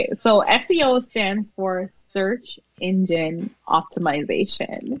 Right. So SEO stands for search engine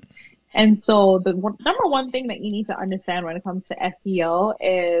optimization. And so the number one thing that you need to understand when it comes to SEO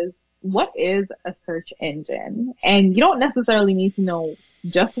is, what is a search engine? And you don't necessarily need to know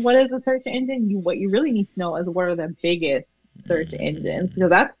just what is a search engine. What you really need to know is, what are the biggest search engines? Because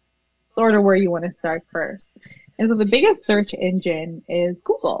that's sort of where you want to start first. And so the biggest search engine is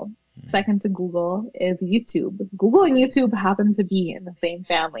Google. Second to Google is YouTube. Google and YouTube happen to be in the same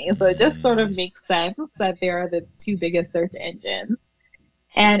family. So it just sort of makes sense that they are the 2 biggest search engines.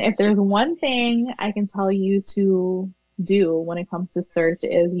 And if there's one thing I can tell you to do when it comes to search,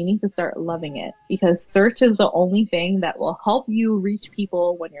 is you need to start loving it, because search is the only thing that will help you reach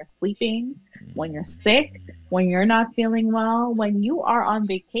people when you're sleeping, when you're sick, when you're not feeling well, when you are on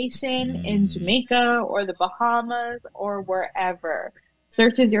vacation in Jamaica or the Bahamas or wherever.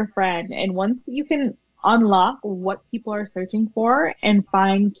 Search is your friend. And once you can unlock what people are searching for and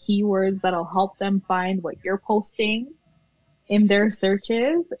find keywords that'll help them find what you're posting in their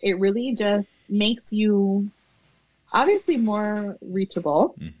searches, it really just makes you obviously more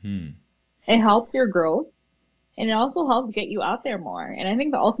reachable. It helps your growth, and it also helps get you out there more. And I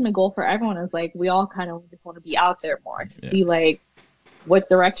think the ultimate goal for everyone is, like, we all kind of just want to be out there more to see like what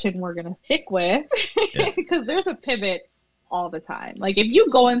direction we're going to stick with, because there's a pivot all the time. Like, if you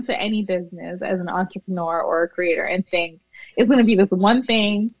go into any business as an entrepreneur or a creator and think it's going to be this one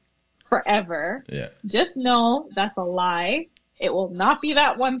thing forever, just know that's a lie. It will not be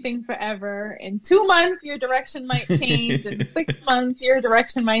that one thing forever. In 2 months, your direction might change. In 6 months, your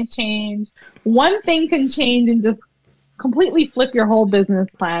direction might change. One thing can change and just completely flip your whole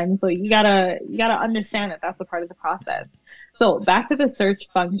business plan. So you gotta understand that that's a part of the process. So back to the search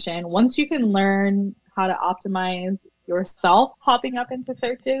function. Once you can learn how to optimize yourself popping up into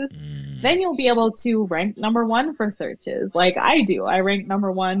searches, then you'll be able to rank #1 for searches, like I do. I rank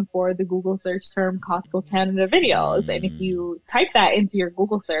 #1 for the Google search term Costco Canada videos. And if you type that into your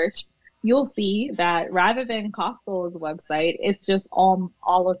Google search, you'll see that rather than Costco's website, it's just all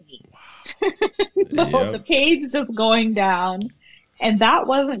of me. So the page just going down. And that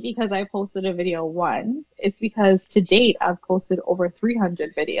wasn't because I posted a video once. It's because to date, I've posted over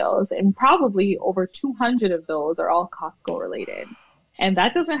 300 videos, and probably over 200 of those are all Costco related. And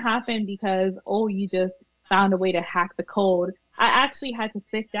that doesn't happen because, you just found a way to hack the code. I actually had to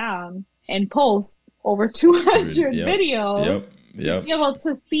sit down and post over 200 videos to be able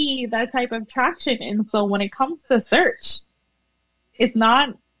to see that type of traction. And so when it comes to search, it's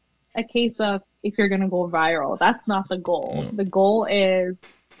not a case of if you're going to go viral. That's not the goal. The goal is,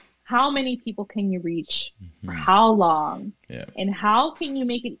 how many people can you reach for how long, and how can you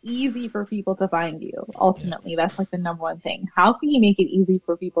make it easy for people to find you? Ultimately, that's like the #1 thing. How can you make it easy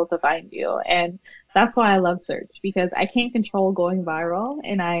for people to find you? And that's why I love search, because I can't control going viral,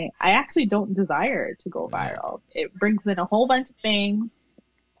 and I actually don't desire to go viral. It brings in a whole bunch of things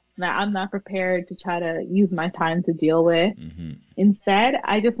that I'm not prepared to try to use my time to deal with. Mm-hmm. Instead,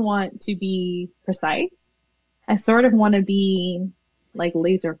 I just want to be precise. I sort of want to be like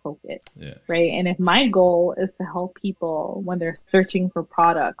laser focused, right? And if my goal is to help people when they're searching for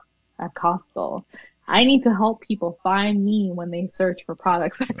products at Costco, I need to help people find me when they search for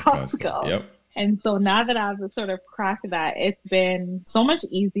products at Costco. Yep. And so now that I've sort of cracked that, it's been so much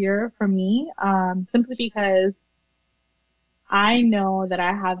easier for me, simply because I know that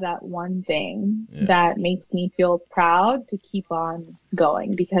I have that one thing that makes me feel proud to keep on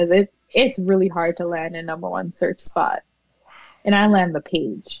going, because it's really hard to land a #1 search spot. And I land the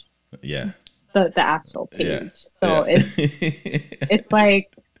page. Yeah. The actual page. So it's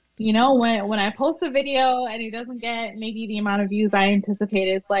like, you know, when I post a video and it doesn't get maybe the amount of views I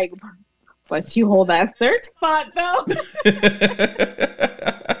anticipated, it's like, but you hold that search spot though.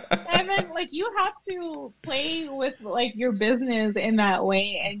 And then like you have to play with like your business in that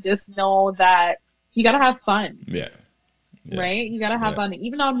way and just know that you gotta have fun. Yeah. Right? You gotta have fun.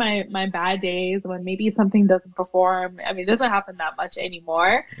 Even on my bad days when maybe something doesn't perform. I mean, it doesn't happen that much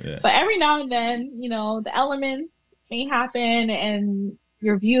anymore. Yeah. But every now and then, you know, the elements may happen and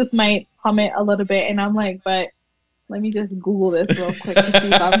your views might plummet a little bit. And I'm like, but let me just Google this real quick to see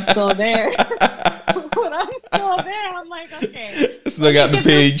if I'm still there. When I'm still there, I'm like, okay. Still got the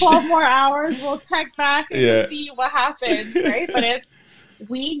page. 12 more hours. We'll check back and see what happens, right? But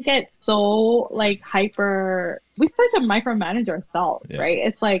we get so like hyper, we start to micromanage ourselves, right?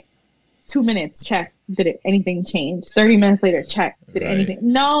 It's like 2 minutes, check. Did anything change? 30 minutes later, check. Did anything?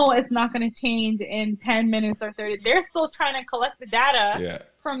 No, it's not going to change in 10 minutes or 30. They're still trying to collect the data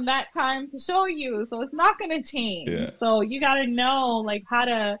from that time to show you. So it's not going to change. So you got to know like how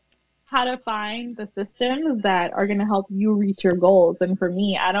to find the systems that are going to help you reach your goals. And for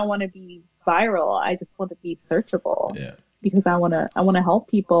me, I don't want to be viral. I just want to be searchable. Because I want to help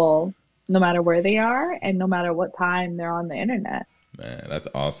people no matter where they are and no matter what time they're on the internet. Man, that's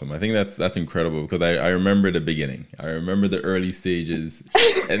awesome. I think that's incredible, because I remember the beginning. I remember the early stages.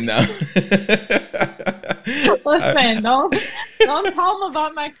 And now listen, don't tell them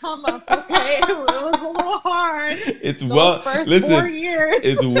about my come up, okay? It was a little hard. It's listen, 4 years.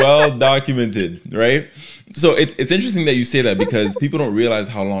 It's well documented, right? So it's interesting that you say that, because people don't realize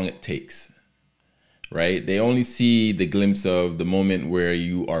how long it takes. Right? They only see the glimpse of the moment where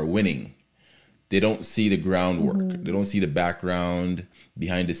you are winning. They don't see the groundwork. Mm-hmm. They don't see the background,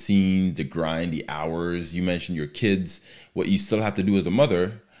 behind the scenes, the grind, the hours. You mentioned your kids, what you still have to do as a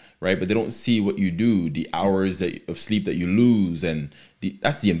mother, right? But they don't see what you do, the hours of sleep that you lose, and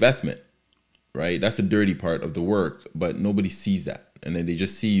that's the investment, right? That's the dirty part of the work, but nobody sees that. And then they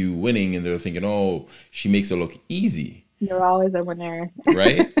just see you winning, and they're thinking, oh, she makes it look easy. You're always a winner.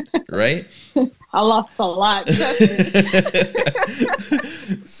 Right? Right? I lost a lot.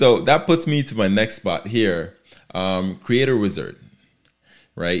 So that puts me to my next spot here. Creator wizard,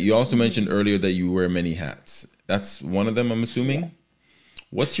 right? You also mentioned earlier that you wear many hats. That's one of them, I'm assuming. Yes.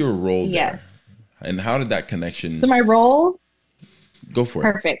 What's your role there? And how did that connection? So my role? Go for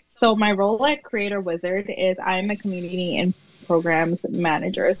it. Perfect. So my role at Creator Wizard is I'm a community and programs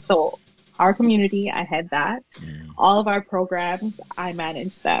manager. So our community, I head that. All of our programs, I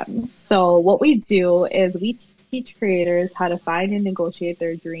manage them. So what we do is we teach creators how to find and negotiate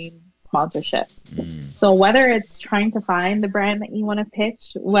their dream sponsorships. So whether it's trying to find the brand that you want to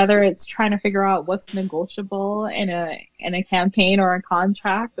pitch, whether it's trying to figure out what's negotiable in a campaign or a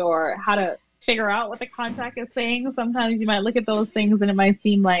contract, or how to figure out what the contract is saying. Sometimes you might look at those things and it might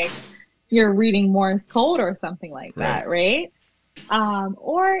seem like you're reading Morse code or something like that, right?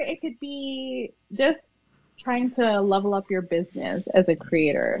 Or it could be just trying to level up your business as a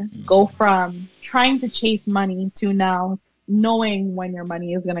creator. Go from trying to chase money to now knowing when your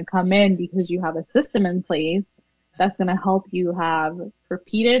money is going to come in, because you have a system in place that's going to help you have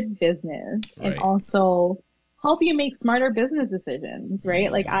repeated business and also help you make smarter business decisions,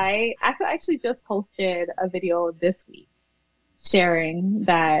 right? Like I actually just posted a video this week sharing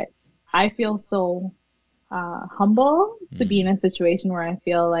that I feel so humble to be in a situation where I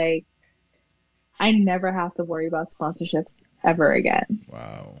feel like I never have to worry about sponsorships ever again.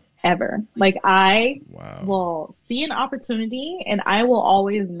 Wow. Ever. Like I will see an opportunity and I will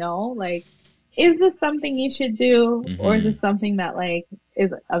always know, like, is this something you should do? Or is this something that like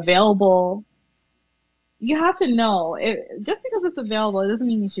is available? You have to know. Just because it's available, it doesn't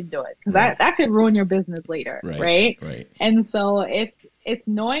mean you should do it, because that could ruin your business later, right? And so it's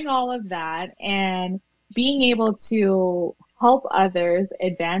knowing all of that and being able to help others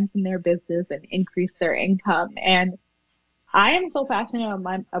advance in their business and increase their income. And I am so passionate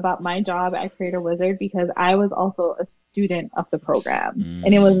about my job at Creator Wizard because I was also a student of the program.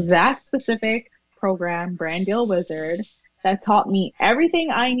 And it was that specific program, Brand Deal Wizard, that taught me everything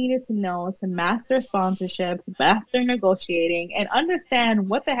I needed to know to master sponsorships, master negotiating, and understand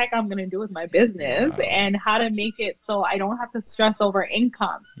what the heck I'm going to do with my business and how to make it so I don't have to stress over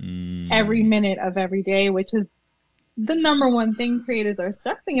income every minute of every day, which is the number one thing creators are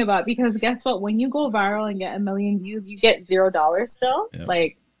stressing about, because guess what? When you go viral and get 1 million views, you get $0 still. Yep.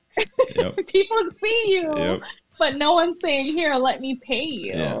 Like, people see you, but no one's saying, here, let me pay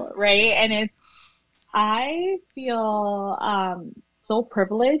you, right? And I feel so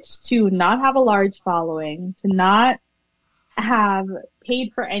privileged to not have a large following, to not have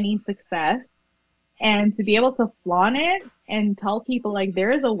paid for any success, and to be able to flaunt it and tell people, like,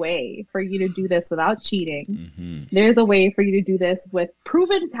 there is a way for you to do this without cheating. There's a way for you to do this with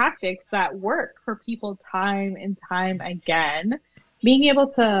proven tactics that work for people time and time again. Being able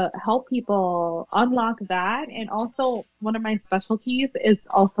to help people unlock that. And also, one of my specialties is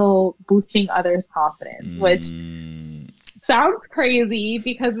also boosting others' confidence, which sounds crazy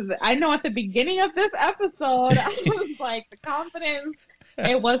because I know at the beginning of this episode, I was like, the confidence,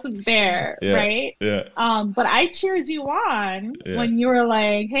 it wasn't there, right? But I cheered you on when you were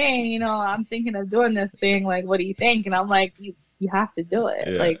like, hey, you know, I'm thinking of doing this thing. Like, what do you think? And I'm like, you have to do it.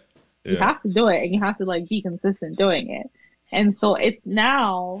 Like, you have to do it, and you have to, like, be consistent doing it. And so it's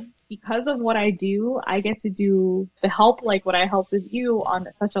now, because of what I do, I get to do the help, like what I helped with you, on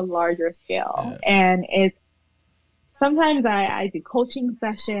such a larger scale. And it's, sometimes I do coaching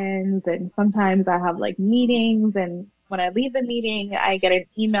sessions, and sometimes I have like meetings, and when I leave the meeting, I get an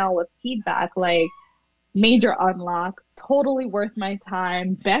email with feedback like, major unlock, totally worth my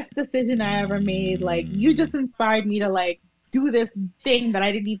time, best decision I ever made. Like, you just inspired me to like do this thing that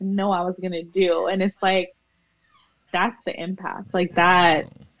I didn't even know I was going to do. And it's like, that's the impact. Like, that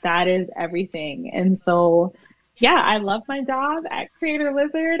is everything. And so, yeah, I love my job at Creator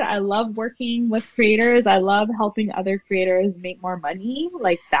Wizard. I love working with creators. I love helping other creators make more money,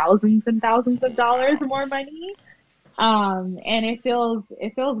 like thousands and thousands of dollars more money. And it feels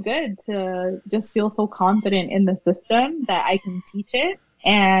good to just feel so confident in the system that I can teach it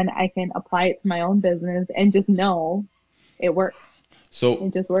and I can apply it to my own business and just know it works. So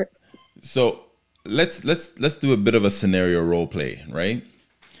it just works. So let's do a bit of a scenario role play, right?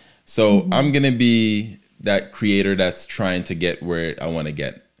 So I'm going to be that creator that's trying to get where I want to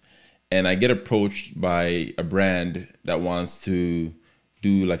get. And I get approached by a brand that wants to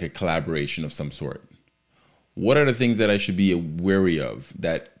do like a collaboration of some sort. What are the things that I should be wary of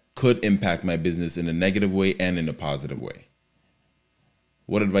that could impact my business in a negative way and in a positive way?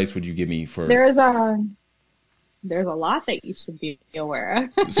 What advice would you give me for... There's a lot that you should be aware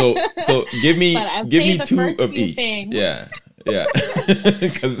of. So give me two of each. Yeah.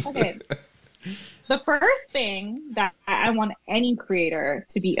 Okay. The first thing that I want any creator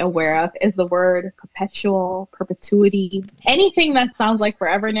to be aware of is the word perpetual, perpetuity, anything that sounds like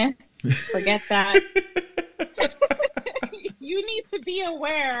foreverness. Forget that. You need to be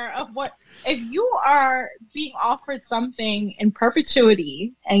aware of what, if you are being offered something in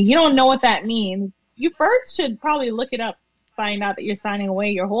perpetuity and you don't know what that means, you first should probably look it up, find out that you're signing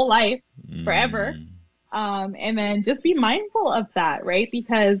away your whole life forever. And then just be mindful of that, right?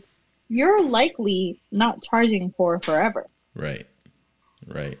 Because you're likely not charging for forever. Right.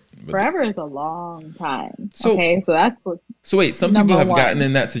 But forever is a long time. So that's... So wait, some people have gotten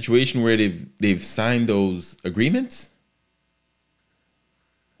in that situation where they've signed those agreements?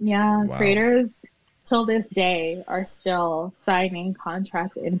 Yeah, wow. Creators till this day are still signing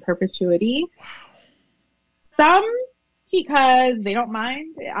contracts in perpetuity. Wow. Some because they don't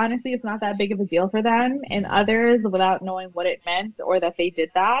mind. Honestly, it's not that big of a deal for them. And others without knowing what it meant or that they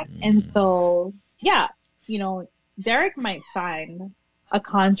did that. And so, yeah, you know, Derek might sign a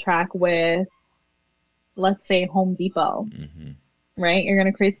contract with, let's say, Home Depot, right? You're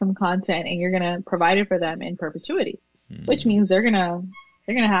going to create some content and you're going to provide it for them in perpetuity, which means they're going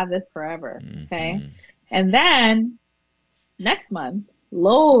to have this forever. Okay. And then next month,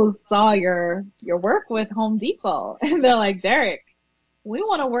 Lowe's saw your work with Home Depot and they're like, Derek, we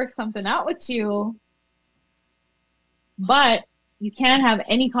want to work something out with you, but you can't have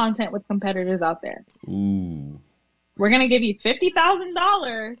any content with competitors out there. Ooh. We're going to give you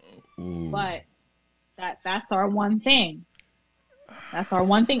 $50,000, but that's our one thing. That's our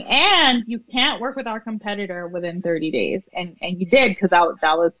one thing. And you can't work with our competitor within 30 days. And you did, because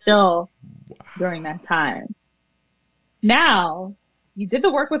that was still during that time. Now, you did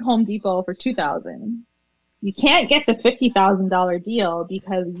the work with Home Depot for $2,000. You can't get the $50,000 deal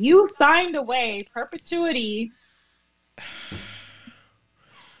because you signed away perpetuity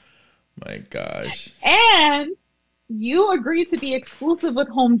My gosh. And you agreed to be exclusive with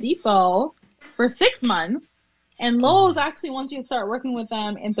Home Depot for 6 months, and Lowe's actually wants you to start working with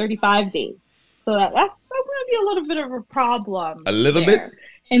them in 35 days. So that's going to be a little bit of a problem. A little bit?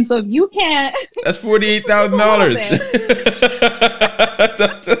 And so if you can't... That's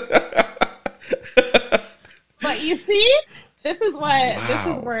 $48,000. But you see, this is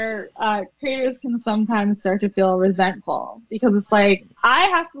where creators can sometimes start to feel resentful, because it's like, I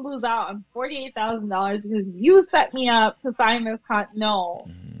have to lose out on $48,000 because you set me up to sign this contract. No,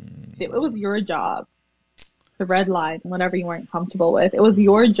 it was your job. The red line, whatever you weren't comfortable with, it was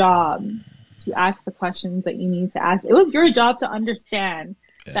your job to ask the questions that you need to ask. It was your job to understand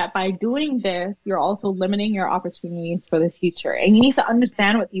that by doing this, you're also limiting your opportunities for the future. And you need to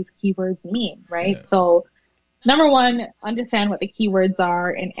understand what these keywords mean, right? Yeah. So number one, understand what the keywords are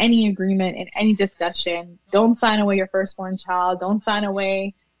in any agreement, in any discussion. Don't sign away your firstborn child. Don't sign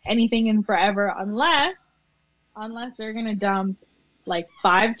away anything in forever unless they're going to dump like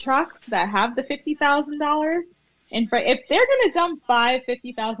 5 trucks that have the $50,000. And if they're going to dump 5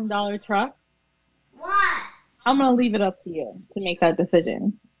 $50,000 trucks, I'm going to leave it up to you to make that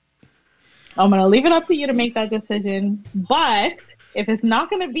decision. But if it's not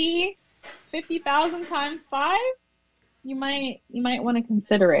going to be 50,000 times 5, you might want to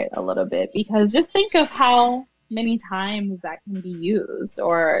consider it a little bit, because just think of how many times that can be used,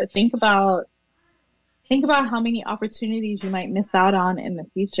 or think about how many opportunities you might miss out on in the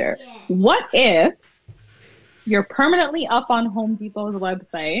future. Yes. What if you're permanently up on Home Depot's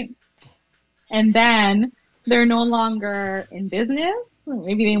website and then they're no longer in business?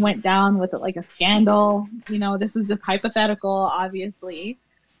 Maybe they went down with like a scandal. You know, this is just hypothetical, obviously.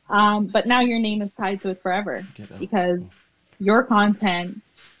 But now your name is tied to it forever because your content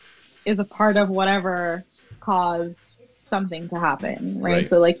is a part of whatever caused something to happen, right?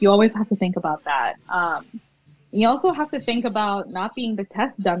 So like, you always have to think about that. You also have to think about not being the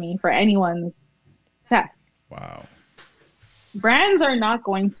test dummy for anyone's test. Wow. Brands are not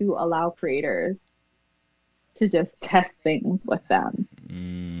going to allow creators to just test things with them.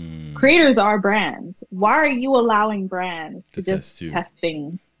 Creators are brands. Why are you allowing brands to just test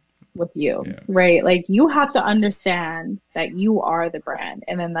things with you, right? Like, you have to understand that you are the brand.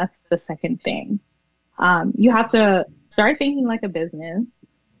 And then that's the second thing. You have to start thinking like a business,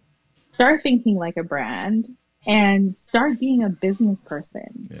 start thinking like a brand, and start being a business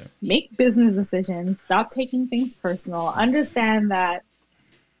person. Make business decisions. Stop taking things personal. Understand that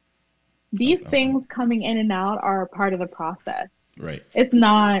these things coming in and out are a part of the process. Right. It's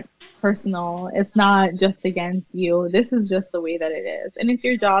not personal. It's not just against you. This is just the way that it is. And it's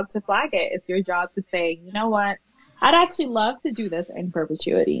your job to flag it. It's your job to say, you know what? I'd actually love to do this in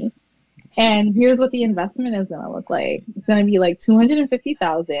perpetuity. And here's what the investment is going to look like. It's going to be like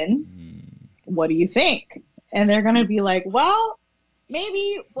 $250,000. What do you think? And they're going to be like, well,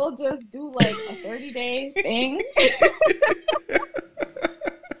 maybe we'll just do like a 30-day thing.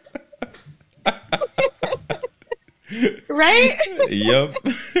 Right? Yep.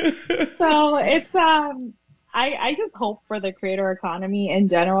 So it's I just hope for the creator economy in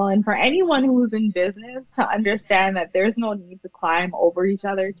general, and for anyone who's in business, to understand that there's no need to climb over each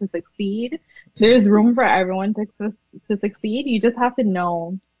other to succeed. There's room for everyone to succeed. You just have to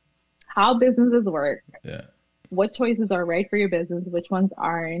know how businesses work. What choices are right for your business, which ones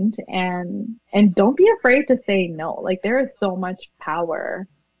aren't, and don't be afraid to say no. Like, there is so much power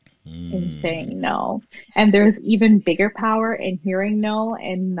in saying no, and there's even bigger power in hearing no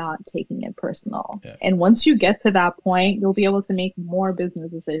and not taking it personal. And once you get to that point, you'll be able to make more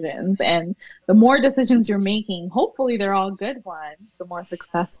business decisions, and the more decisions you're making, hopefully they're all good ones, the more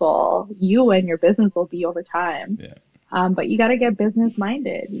successful you and your business will be over time. But you got to get business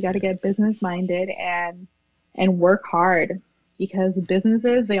minded. You got to get business minded and work hard, because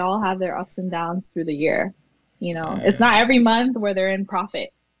businesses, they all have their ups and downs through the year. You know, it's not every month where they're in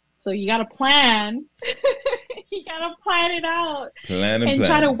profit. So you got to plan. You got to plan it out and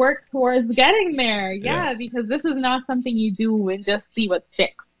try to work towards getting there. Because this is not something you do and just see what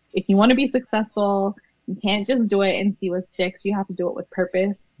sticks. If you want to be successful, you can't just do it and see what sticks. You have to do it with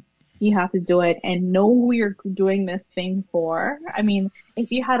purpose. You have to do it and know who you're doing this thing for. I mean,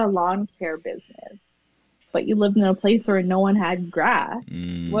 if you had a lawn care business, but you lived in a place where no one had grass,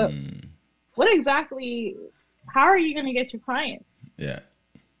 what exactly, how are you going to get your clients?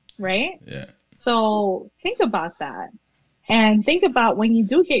 Right? So think about that, and think about, when you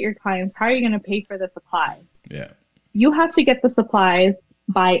do get your clients, how are you going to pay for the supplies? You have to get the supplies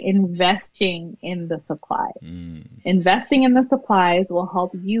by investing in the supplies. Investing in the supplies will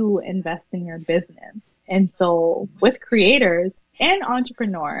help you invest in your business. And so with creators and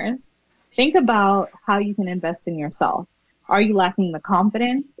entrepreneurs, think about how you can invest in yourself. Are you lacking the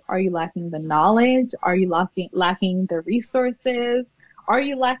confidence? Are you lacking the knowledge? Are you lacking the resources? Are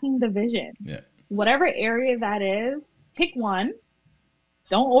you lacking the vision? Yeah. Whatever area that is, pick one.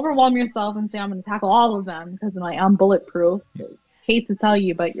 Don't overwhelm yourself and say, I'm going to tackle all of them because I'm bulletproof. Hate to tell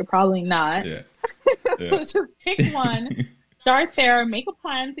you, but you're probably not. Yeah. So just pick one, start there, make a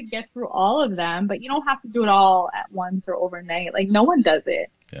plan to get through all of them, but you don't have to do it all at once or overnight. Like, no one does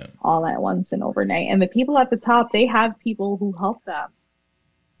it all at once and overnight. And the people at the top, they have people who help them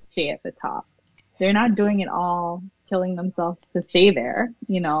stay at the top. They're not doing it all, killing themselves to stay there,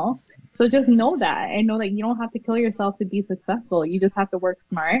 So just know that, and know that you don't have to kill yourself to be successful. You just have to work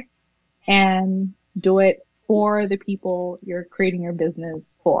smart and do it for the people you're creating your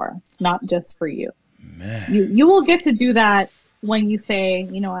business for, not just for you. Man. You will get to do that when you say,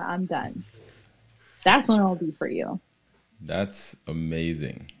 you know what, I'm done. That's when it'll be for you. That's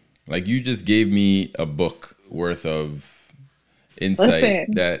amazing. Like, you just gave me a book worth of insight.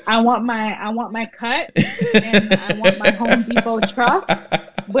 Listen, that I want my cut and I want my Home Depot truck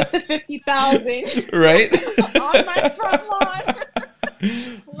with the 50,000 right on my front lawn.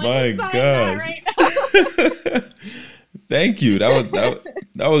 My gosh. Right. Thank you.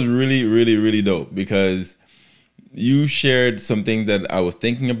 That was really, really, really dope, because you shared something that I was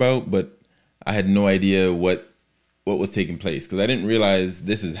thinking about, but I had no idea what was taking place, because I didn't realize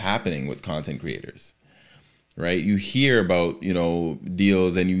this is happening with content creators. Right? You hear about,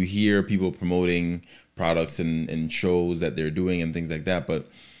 deals, and you hear people promoting products and shows that they're doing and things like that, but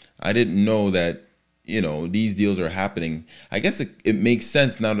I didn't know that these deals are happening. I guess it makes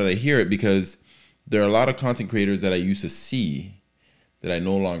sense now that I hear it, because there are a lot of content creators that I used to see that I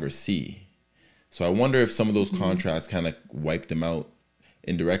no longer see. So I wonder if some of those contracts kind of wiped them out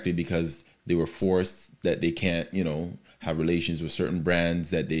indirectly, because they were forced that they can't, have relations with certain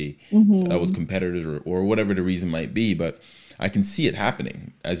brands that that was competitors, or whatever the reason might be. But I can see it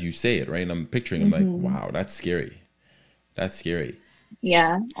happening as you say it, right? And I'm picturing, I'm like, wow, that's scary. That's scary.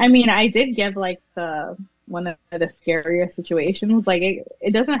 Yeah. I mean, I did give one of the scarier situations. Like,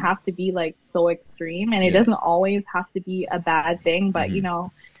 it doesn't have to be so extreme, and it doesn't always have to be a bad thing. But,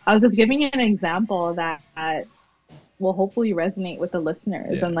 I was just giving an example that will hopefully resonate with the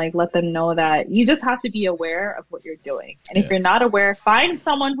listeners and let them know that you just have to be aware of what you're doing. And if you're not aware, find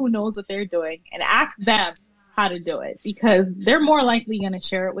someone who knows what they're doing and ask them how to do it, because they're more likely going to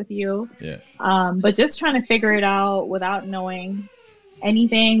share it with you. Yeah. But just trying to figure it out without knowing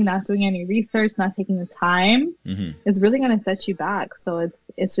anything, not doing any research, not taking the time is really going to set you back. So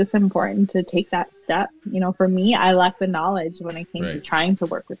it's just important to take that step. For me, I lacked the knowledge when it came to trying to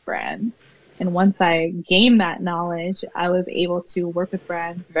work with brands. And once I gained that knowledge, I was able to work with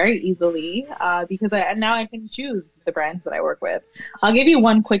brands very easily because now I can choose the brands that I work with. I'll give you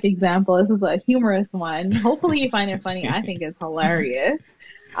one quick example. This is a humorous one. Hopefully you find it funny. I think it's hilarious.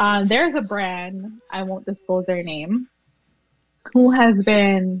 There's a brand, I won't disclose their name, who has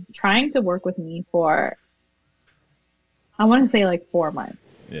been trying to work with me for, I want to say 4 months.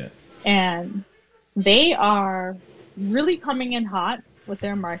 Yeah. And they are really coming in hot with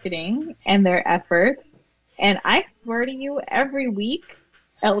their marketing and their efforts. And I swear to you, every week,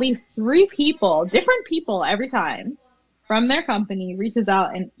 at least 3 people, different people every time from their company reaches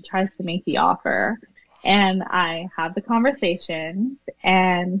out and tries to make the offer. And I have the conversations,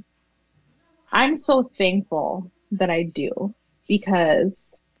 and I'm so thankful that I do,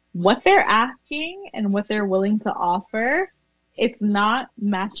 because what they're asking and what they're willing to offer, it's not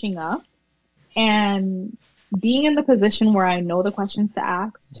matching up. And being in the position where I know the questions to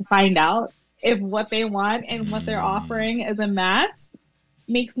ask to find out if what they want and what they're offering is a match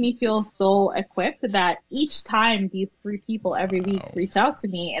makes me feel so equipped that each time these 3 people every week reach out to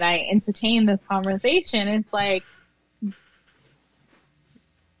me and I entertain this conversation, it's like,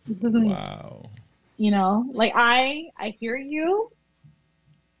 this isn't, I hear you,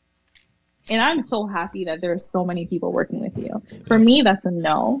 and I'm so happy that there's so many people working with you. For me, that's a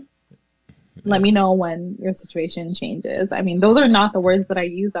no. Let me know when your situation changes. I mean, those are not the words that I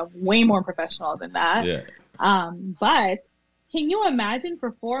use. I'm way more professional than that. Yeah. But can you imagine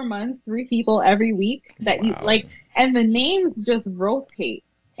for 4 months, 3 people every week that you and the names just rotate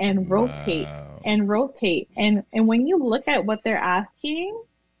and rotate and rotate. And when you look at what they're asking,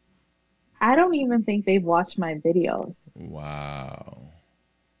 I don't even think they've watched my videos. Wow.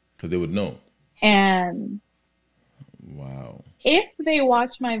 Because they would know. And Wow. If they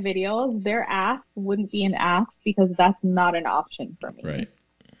watch my videos, their ask wouldn't be an ask because that's not an option for me. Right.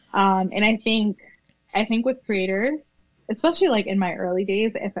 And I think with creators, especially like in my early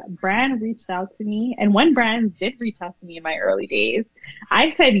days, if a brand reached out to me, and when brands did reach out to me in my early days, I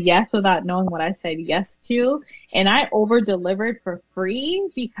said yes without knowing what I said yes to. And I over delivered for free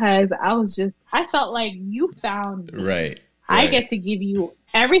because I felt like you found me. Right. I get to give you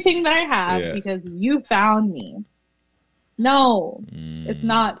everything that I have because you found me. No, it's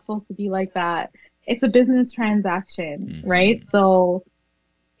not supposed to be like that. It's a business transaction, right? So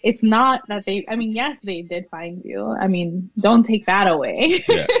it's not that yes, they did find you. I mean, don't take that away.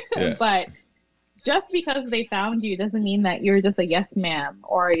 Yeah. But just because they found you doesn't mean that you're just a yes ma'am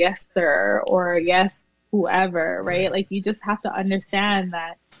or a yes sir or a yes whoever, right? Like, you just have to understand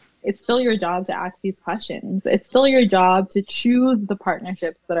that it's still your job to ask these questions. It's still your job to choose the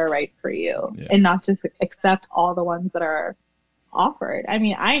partnerships that are right for you and not just accept all the ones that are offered. I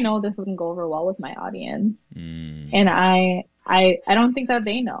mean, I know this wouldn't go over well with my audience. And I don't think that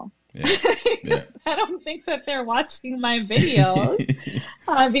they know. I don't think that they're watching my videos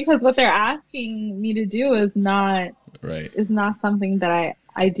because what they're asking me to do is not something that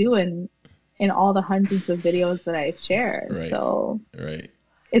I do in all the hundreds of videos that I share. So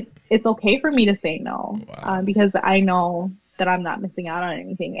it's okay for me to say no. Because I know that I'm not missing out on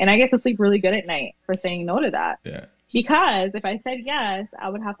anything, and I get to sleep really good at night for saying no to that. Because if I said yes, I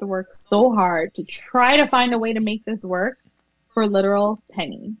would have to work so hard to try to find a way to make this work for literal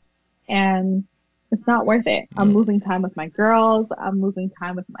pennies. And it's not worth it. I'm losing time with my girls. I'm losing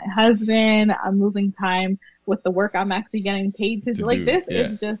time with my husband. I'm losing time with the work I'm actually getting paid to do. Like, this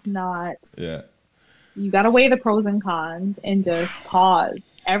is just not. You got to weigh the pros and cons and just pause.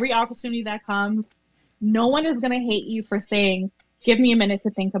 Every opportunity that comes, no one is going to hate you for saying, give me a minute to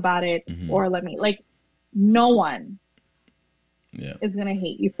think about it, or let me, like, no one is going to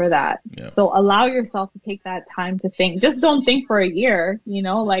hate you for that. So allow yourself to take that time to think. Just don't think for a year,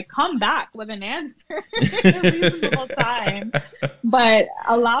 like, come back with an answer in a reasonable time. But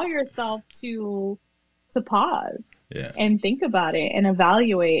allow yourself to pause and think about it and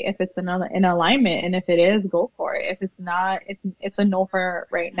evaluate if it's in alignment. And if it is, go for it. If it's not, it's a no for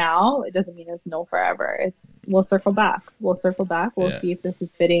right now. It doesn't mean it's no forever. We'll circle back. We'll see if this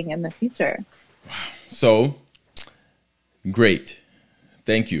is fitting in the future. Wow. So great.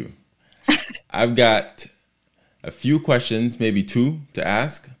 Thank you. I've got a few questions, maybe two to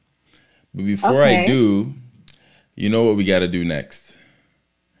ask. But before I do, you know what we got to do next?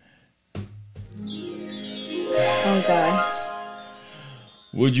 Oh, gosh.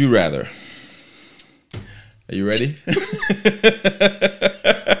 Would you rather? Are you ready?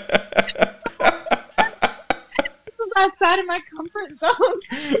 Outside of my comfort zone.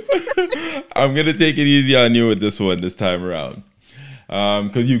 I'm gonna take it easy on you with this one this time around,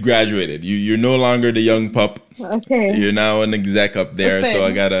 because you graduated. You're no longer the young pup. Okay. You're now an exec up there. Listen, so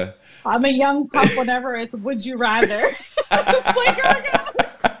I gotta. I'm a young pup whenever it's would you rather.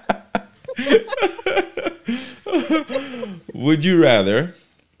 Would you rather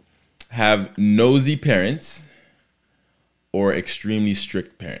have nosy parents or extremely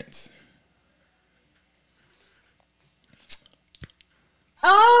strict parents?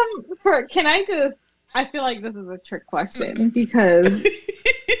 I feel like this is a trick question because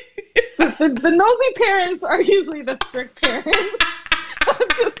the nosy parents are usually the strict parents. I'm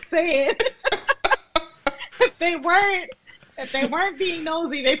just saying. If they weren't being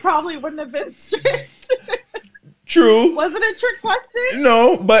nosy, they probably wouldn't have been strict. True. Was it a trick question?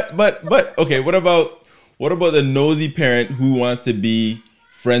 No, but okay, what about the nosy parent who wants to be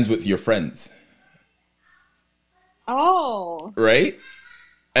friends with your friends? Oh. Right?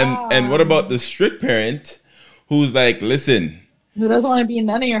 And what about the strict parent who's like, listen, who doesn't want to be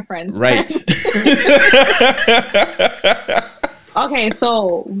none of your friends? Right. Okay,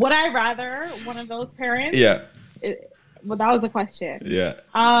 so would I rather one of those parents? Yeah. Well, that was a question. Yeah.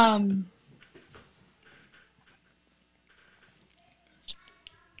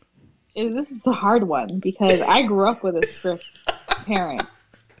 This is a hard one because I grew up with a strict parent.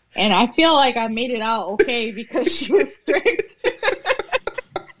 And I feel like I made it out okay because she was strict.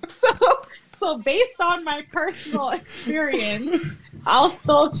 So based on my personal experience, I'll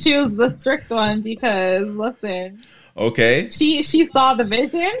still choose the strict one because, listen. Okay. She saw the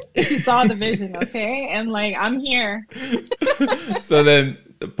vision. She saw the vision, okay? And, like, I'm here. So then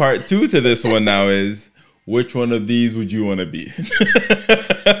part 2 to this one now is, which one of these would you want to be?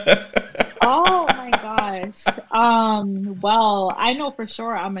 Oh, my gosh. Well, I know for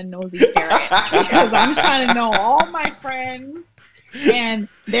sure I'm a nosy parent because I'm trying to know all my friends and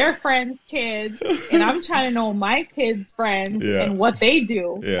their friends' kids, and I'm trying to know my kids' friends and what they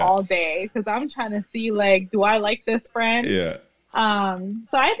do all day, because I'm trying to see, like, do I like this friend? Yeah.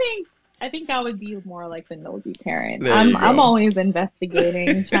 So I think I would be more like the nosy parent. There you go. I'm always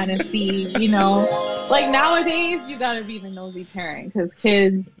investigating, trying to see, you know, like nowadays you gotta be the nosy parent, because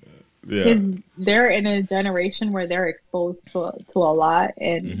kids, they're in a generation where they're exposed to a lot,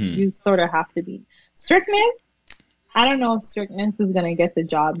 and you sort of have to be. Strictness, I don't know if strictness is going to get the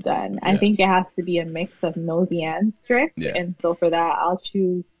job done. I think it has to be a mix of nosy and strict. And so for that, I'll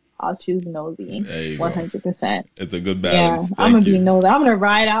choose nosy. 100%. It's a good balance. Yeah, I'm going to be nosy. I'm going to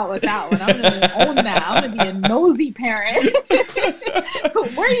ride out with that one. I'm going to own that. I'm going to be a nosy parent.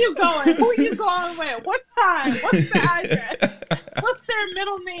 Where are you going? Who are you going with? What time? What's the address? What's their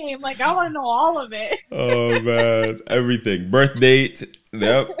middle name? Like, I want to know all of it. Oh, man. Everything. Birth date.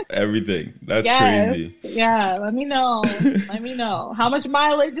 Yep. Everything. That's crazy. Yeah. Let me know. Let me know. How much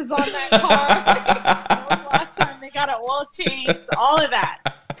mileage is on that car? When was the last time they got an oil change? All of that.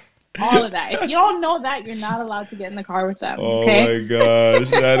 All of that. If you don't know that, you're not allowed to get in the car with them. Oh my gosh,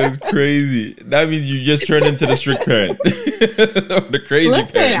 that is crazy. That means you just turned into the strict parent. The crazy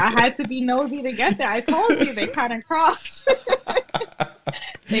parent. I had to be nosy to get there. I told you they kind of crossed.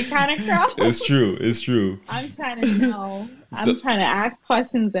 They kind of crossed. It's true. It's true. I'm trying to know. I'm trying to ask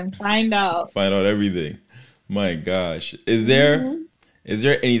questions and find out. Find out everything. My gosh. Is there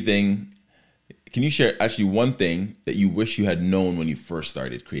anything? Can you share actually one thing that you wish you had known when you first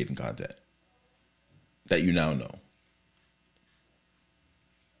started creating content that you now know?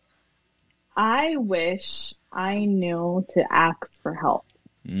 I wish I knew to ask for help.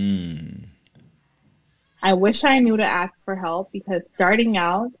 I wish I knew to ask for help, because starting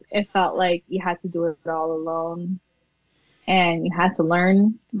out, it felt like you had to do it all alone and you had to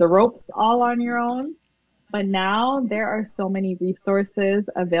learn the ropes all on your own. But now there are so many resources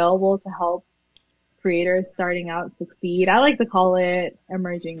available to help creators starting out succeed. I like to call it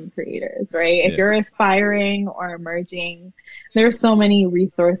emerging creators, right? If you're aspiring or emerging, there's so many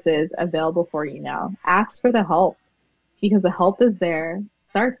resources available for you now. Ask for the help, because the help is there.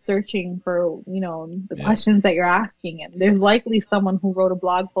 Start searching for, you know, the questions that you're asking, and there's likely someone who wrote a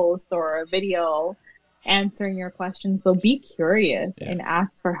blog post or a video answering your questions. So be curious and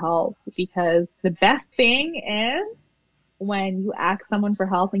ask for help, because the best thing is when you ask someone for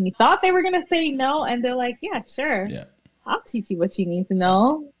help and you thought they were going to say no, and they're like, yeah, sure. I'll teach you what you need to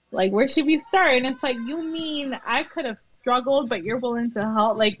know. Like, where should we start? And it's like, you mean I could have struggled, but you're willing to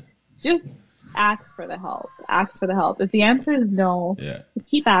help? Like, just ask for the help. Ask for the help. If the answer is no,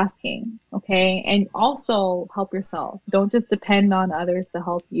 just keep asking, okay? And also help yourself. Don't just depend on others to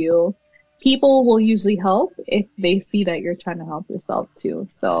help you. People will usually help if they see that you're trying to help yourself too.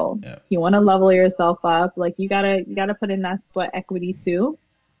 So you want to level yourself up. Like, you gotta put in that sweat equity too.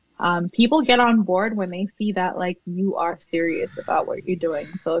 People get on board when they see that, like, you are serious about what you're doing.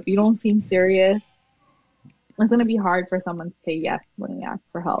 So if you don't seem serious, it's going to be hard for someone to say yes when you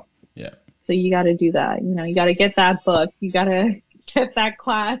ask for help. So you got to do that. You know, you got to get that book. You got to get that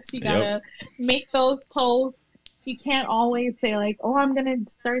class. You got to make those posts. You can't always say, like, oh, I'm going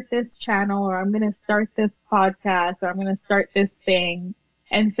to start this channel, or I'm going to start this podcast, or I'm going to start this thing,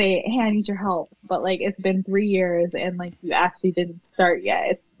 and say, hey, I need your help. But, like, it's been 3 years and, like, you actually didn't start yet.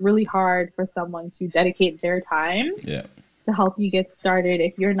 It's really hard for someone to dedicate their time to help you get started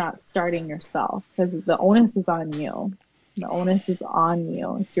if you're not starting yourself, because the onus is on you. The onus is on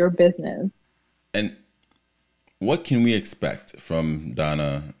you. It's your business. And what can we expect from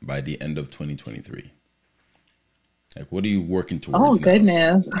Donna by the end of 2023? Like, what are you working towards? Oh,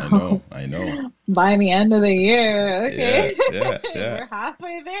 goodness. Now? I know. By the end of the year. Okay. Yeah. We're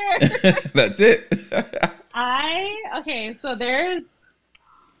halfway there. That's it. So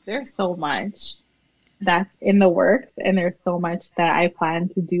there's so much that's in the works, and there's so much that I plan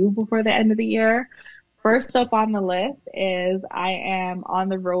to do before the end of the year. First up on the list is I am on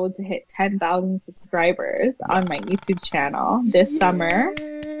the road to hit 10,000 subscribers on my YouTube channel this summer.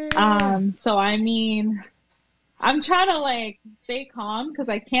 So I mean, I'm trying to, like, stay calm, because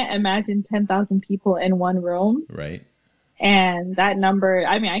I can't imagine 10,000 people in one room. Right. And that number,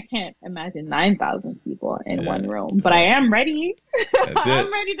 I mean, I can't imagine 9,000 people in one room, but I am ready.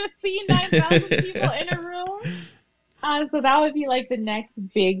 I'm ready to see 9,000 people in a room. So that would be, like, the next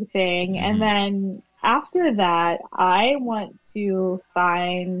big thing. And then after that, I want to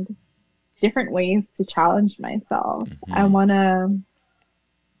find different ways to challenge myself. I want to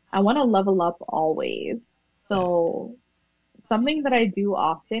level up always. So something that I do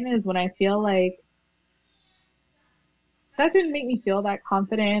often is when I feel like that didn't make me feel that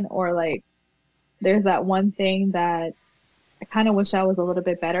confident, or like there's that one thing that I kind of wish I was a little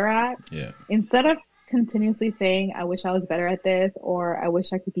bit better at. Yeah. Instead of continuously saying, I wish I was better at this, or I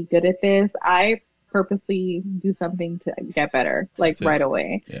wish I could be good at this, I purposely do something to get better, like right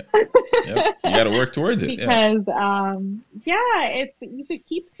away. Yeah. Yep. You got to work towards it. Because, it's, you could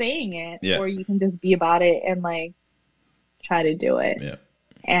keep saying it, or you can just be about it and like try to do it. Yeah.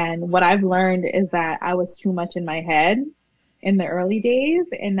 And what I've learned is that I was too much in my head in the early days,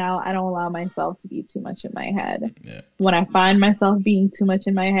 and now I don't allow myself to be too much in my head. Yeah. When I find myself being too much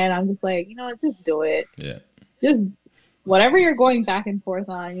in my head, I'm just like, you know what, just do it. Yeah. Just whatever you're going back and forth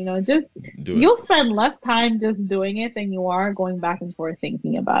on, you know, just you'll spend less time just doing it than you are going back and forth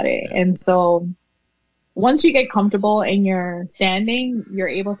thinking about it. Yeah. And so once you get comfortable in your standing, you're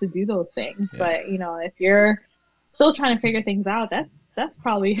able to do those things. Yeah. But, you know, if you're still trying to figure things out, that's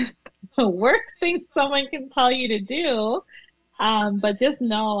probably the worst thing someone can tell you to do. But just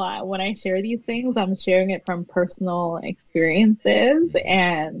know when I share these things, I'm sharing it from personal experiences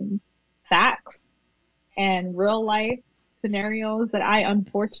and facts and real life scenarios that I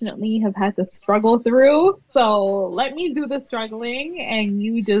unfortunately have had to struggle through. So let me do the struggling and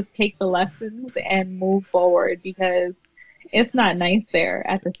you just take the lessons and move forward, because it's not nice there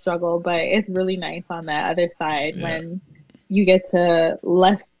at the struggle, but it's really nice on the other side when you get to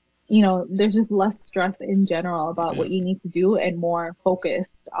less, you know, there's just less stress in general about what you need to do and more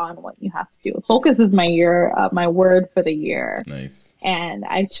focused on what you have to do. Focus is my word for the year. Nice. And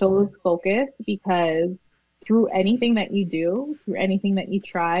I chose focus because through anything that you do, through anything that you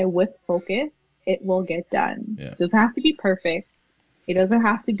try with focus, it will get done. Yeah. It doesn't have to be perfect. It doesn't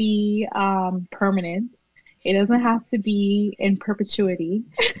have to be permanent. It doesn't have to be in perpetuity.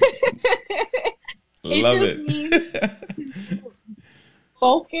 Love it. Means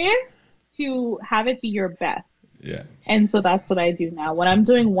focus to have it be your best. Yeah. And so that's what I do now. When I'm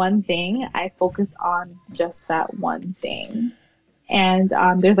doing one thing, I focus on just that one thing. And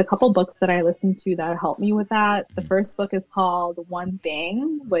there's a couple books that I listen to that help me with that. The first book is called One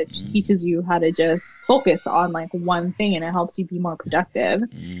Thing, which teaches you how to just focus on like one thing, and it helps you be more productive.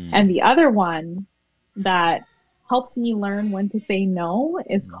 And the other one that helps me learn when to say no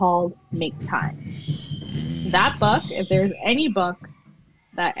is called Make Time. That book, if there's any book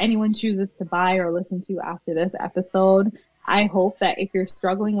that anyone chooses to buy or listen to after this episode, I hope that if you're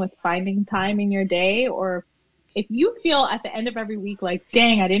struggling with finding time in your day, or if you feel at the end of every week like,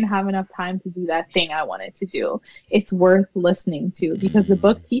 dang, I didn't have enough time to do that thing I wanted to do, it's worth listening to, because the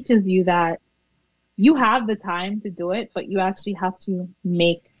book teaches you that you have the time to do it, but you actually have to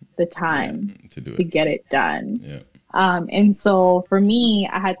make the time to get it done. Yeah. And so for me,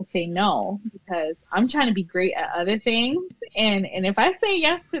 I had to say no, because I'm trying to be great at other things. And if I say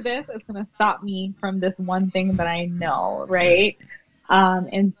yes to this, it's going to stop me from this one thing that I know, right?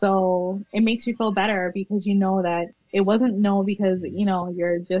 And so it makes you feel better, because you know that it wasn't no because, you know,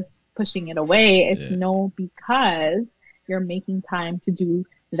 you're just pushing it away. It's no because you're making time to do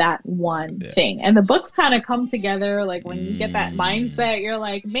that one thing. And the books kind of come together. Like when you get that mindset, you're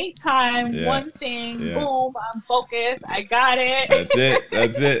like, make time, one thing, boom, I'm focused. I got it.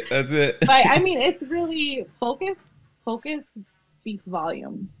 That's it. But I mean, it's really focus speaks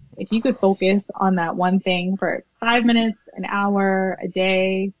volumes. If you could focus on that one thing for 5 minutes, an hour, a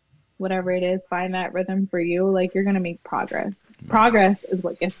day, whatever it is, find that rhythm for you, like you're going to make progress. Progress is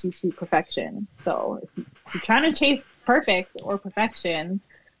what gets you to perfection. So if you're trying to chase perfect or perfection,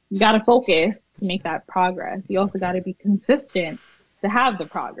 you got to focus to make that progress. You also got to be consistent to have the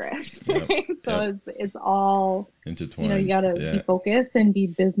progress. So it's all intertwined. You know, you got to be focused and be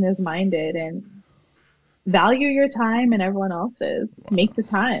business minded and value your time and everyone else's. Make the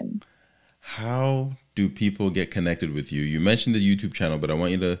time. How do people get connected with you? You mentioned the YouTube channel, but I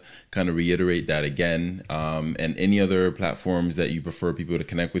want you to kind of reiterate that again, and any other platforms that you prefer people to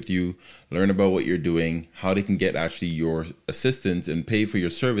connect with you, learn about what you're doing, how they can get actually your assistance and pay for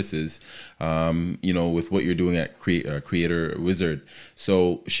your services, you know, with what you're doing at Creator Wizard.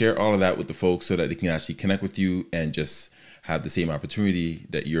 So share all of that with the folks so that they can actually connect with you and just have the same opportunity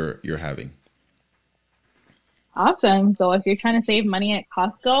that you're having. Awesome. So if you're trying to save money at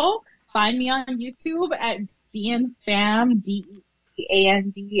Costco, find me on YouTube at DeanFam,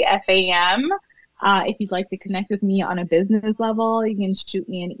 DeanDFAM. If you'd like to connect with me on a business level, you can shoot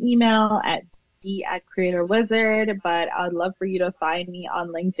me an email at d@CreatorWizard. But I'd love for you to find me on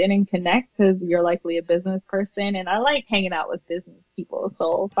LinkedIn and connect, because you're likely a business person, and I like hanging out with business people.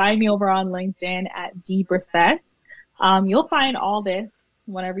 So find me over on LinkedIn at dbrissett. You'll find all this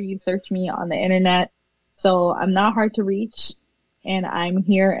whenever you search me on the internet. So I'm not hard to reach. And I'm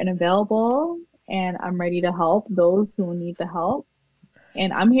here and available, and I'm ready to help those who need the help.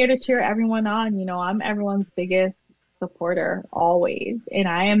 And I'm here to cheer everyone on. You know, I'm everyone's biggest supporter always. And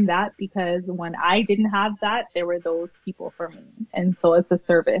I am that because when I didn't have that, there were those people for me. And so it's a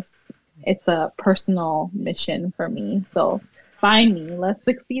service. It's a personal mission for me. So find me. Let's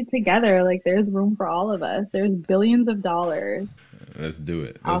succeed together. Like, there's room for all of us. There's billions of dollars. Let's do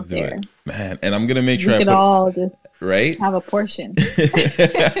it. Let's do there. it, man. And I'm gonna make sure we I could put all just right have a portion,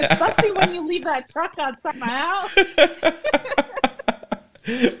 especially when you leave that truck outside my house.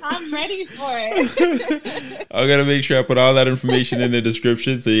 I'm ready for it. I'm gonna make sure I put all that information in the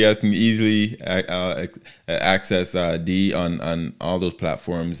description so you guys can easily access D on all those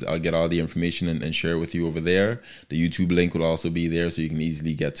platforms. I'll get all the information and share it with you over there. The YouTube link will also be there so you can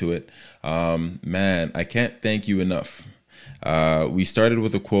easily get to it. Man, I can't thank you enough. We started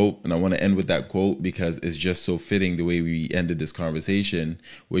with a quote, and I want to end with that quote because it's just so fitting the way we ended this conversation,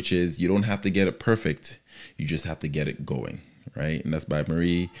 which is, you don't have to get it perfect, you just have to get it going. Right? And that's by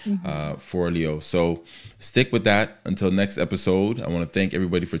Marie Forleo. So stick with that until next episode. I want to thank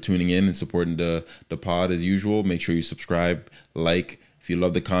everybody for tuning in and supporting the pod as usual. Make sure you subscribe, like. If you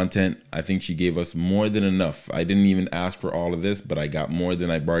love the content, I think she gave us more than enough. I didn't even ask for all of this, but I got more than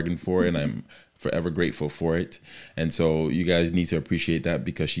I bargained for, and I'm forever grateful for it. And so you guys need to appreciate that,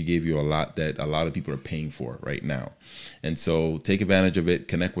 because she gave you a lot that a lot of people are paying for right now. And so take advantage of it,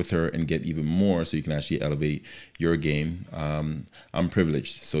 connect with her, and get even more so you can actually elevate your game. I'm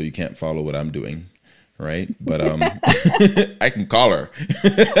privileged, so you can't follow what I'm doing. Right, but I can call her. I'm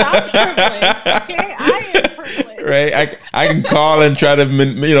privileged, okay? I am privileged. Right, I can call and try to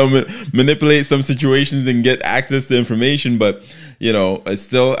manipulate some situations and get access to information, but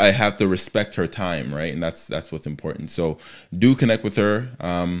still I have to respect her time, right? And that's what's important. So do connect with her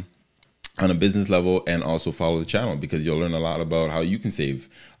on a business level, and also follow the channel, because you'll learn a lot about how you can save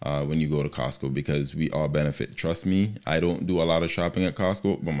when you go to Costco, because we all benefit. Trust me, I don't do a lot of shopping at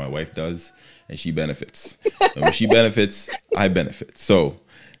Costco, but my wife does, and she benefits. And when she benefits, I benefit. So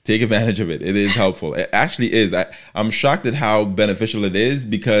take advantage of it. It is helpful. It actually is. I'm shocked at how beneficial it is,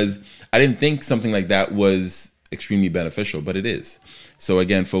 because I didn't think something like that was extremely beneficial, but it is. So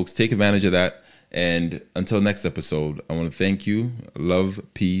again, folks, take advantage of that. And until next episode, I want to thank you. Love,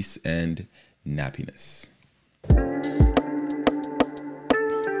 peace, and nappiness.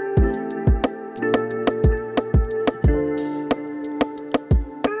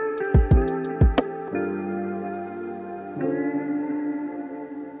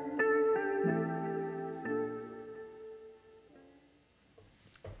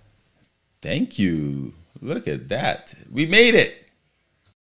 Thank you. Look at that. We made it.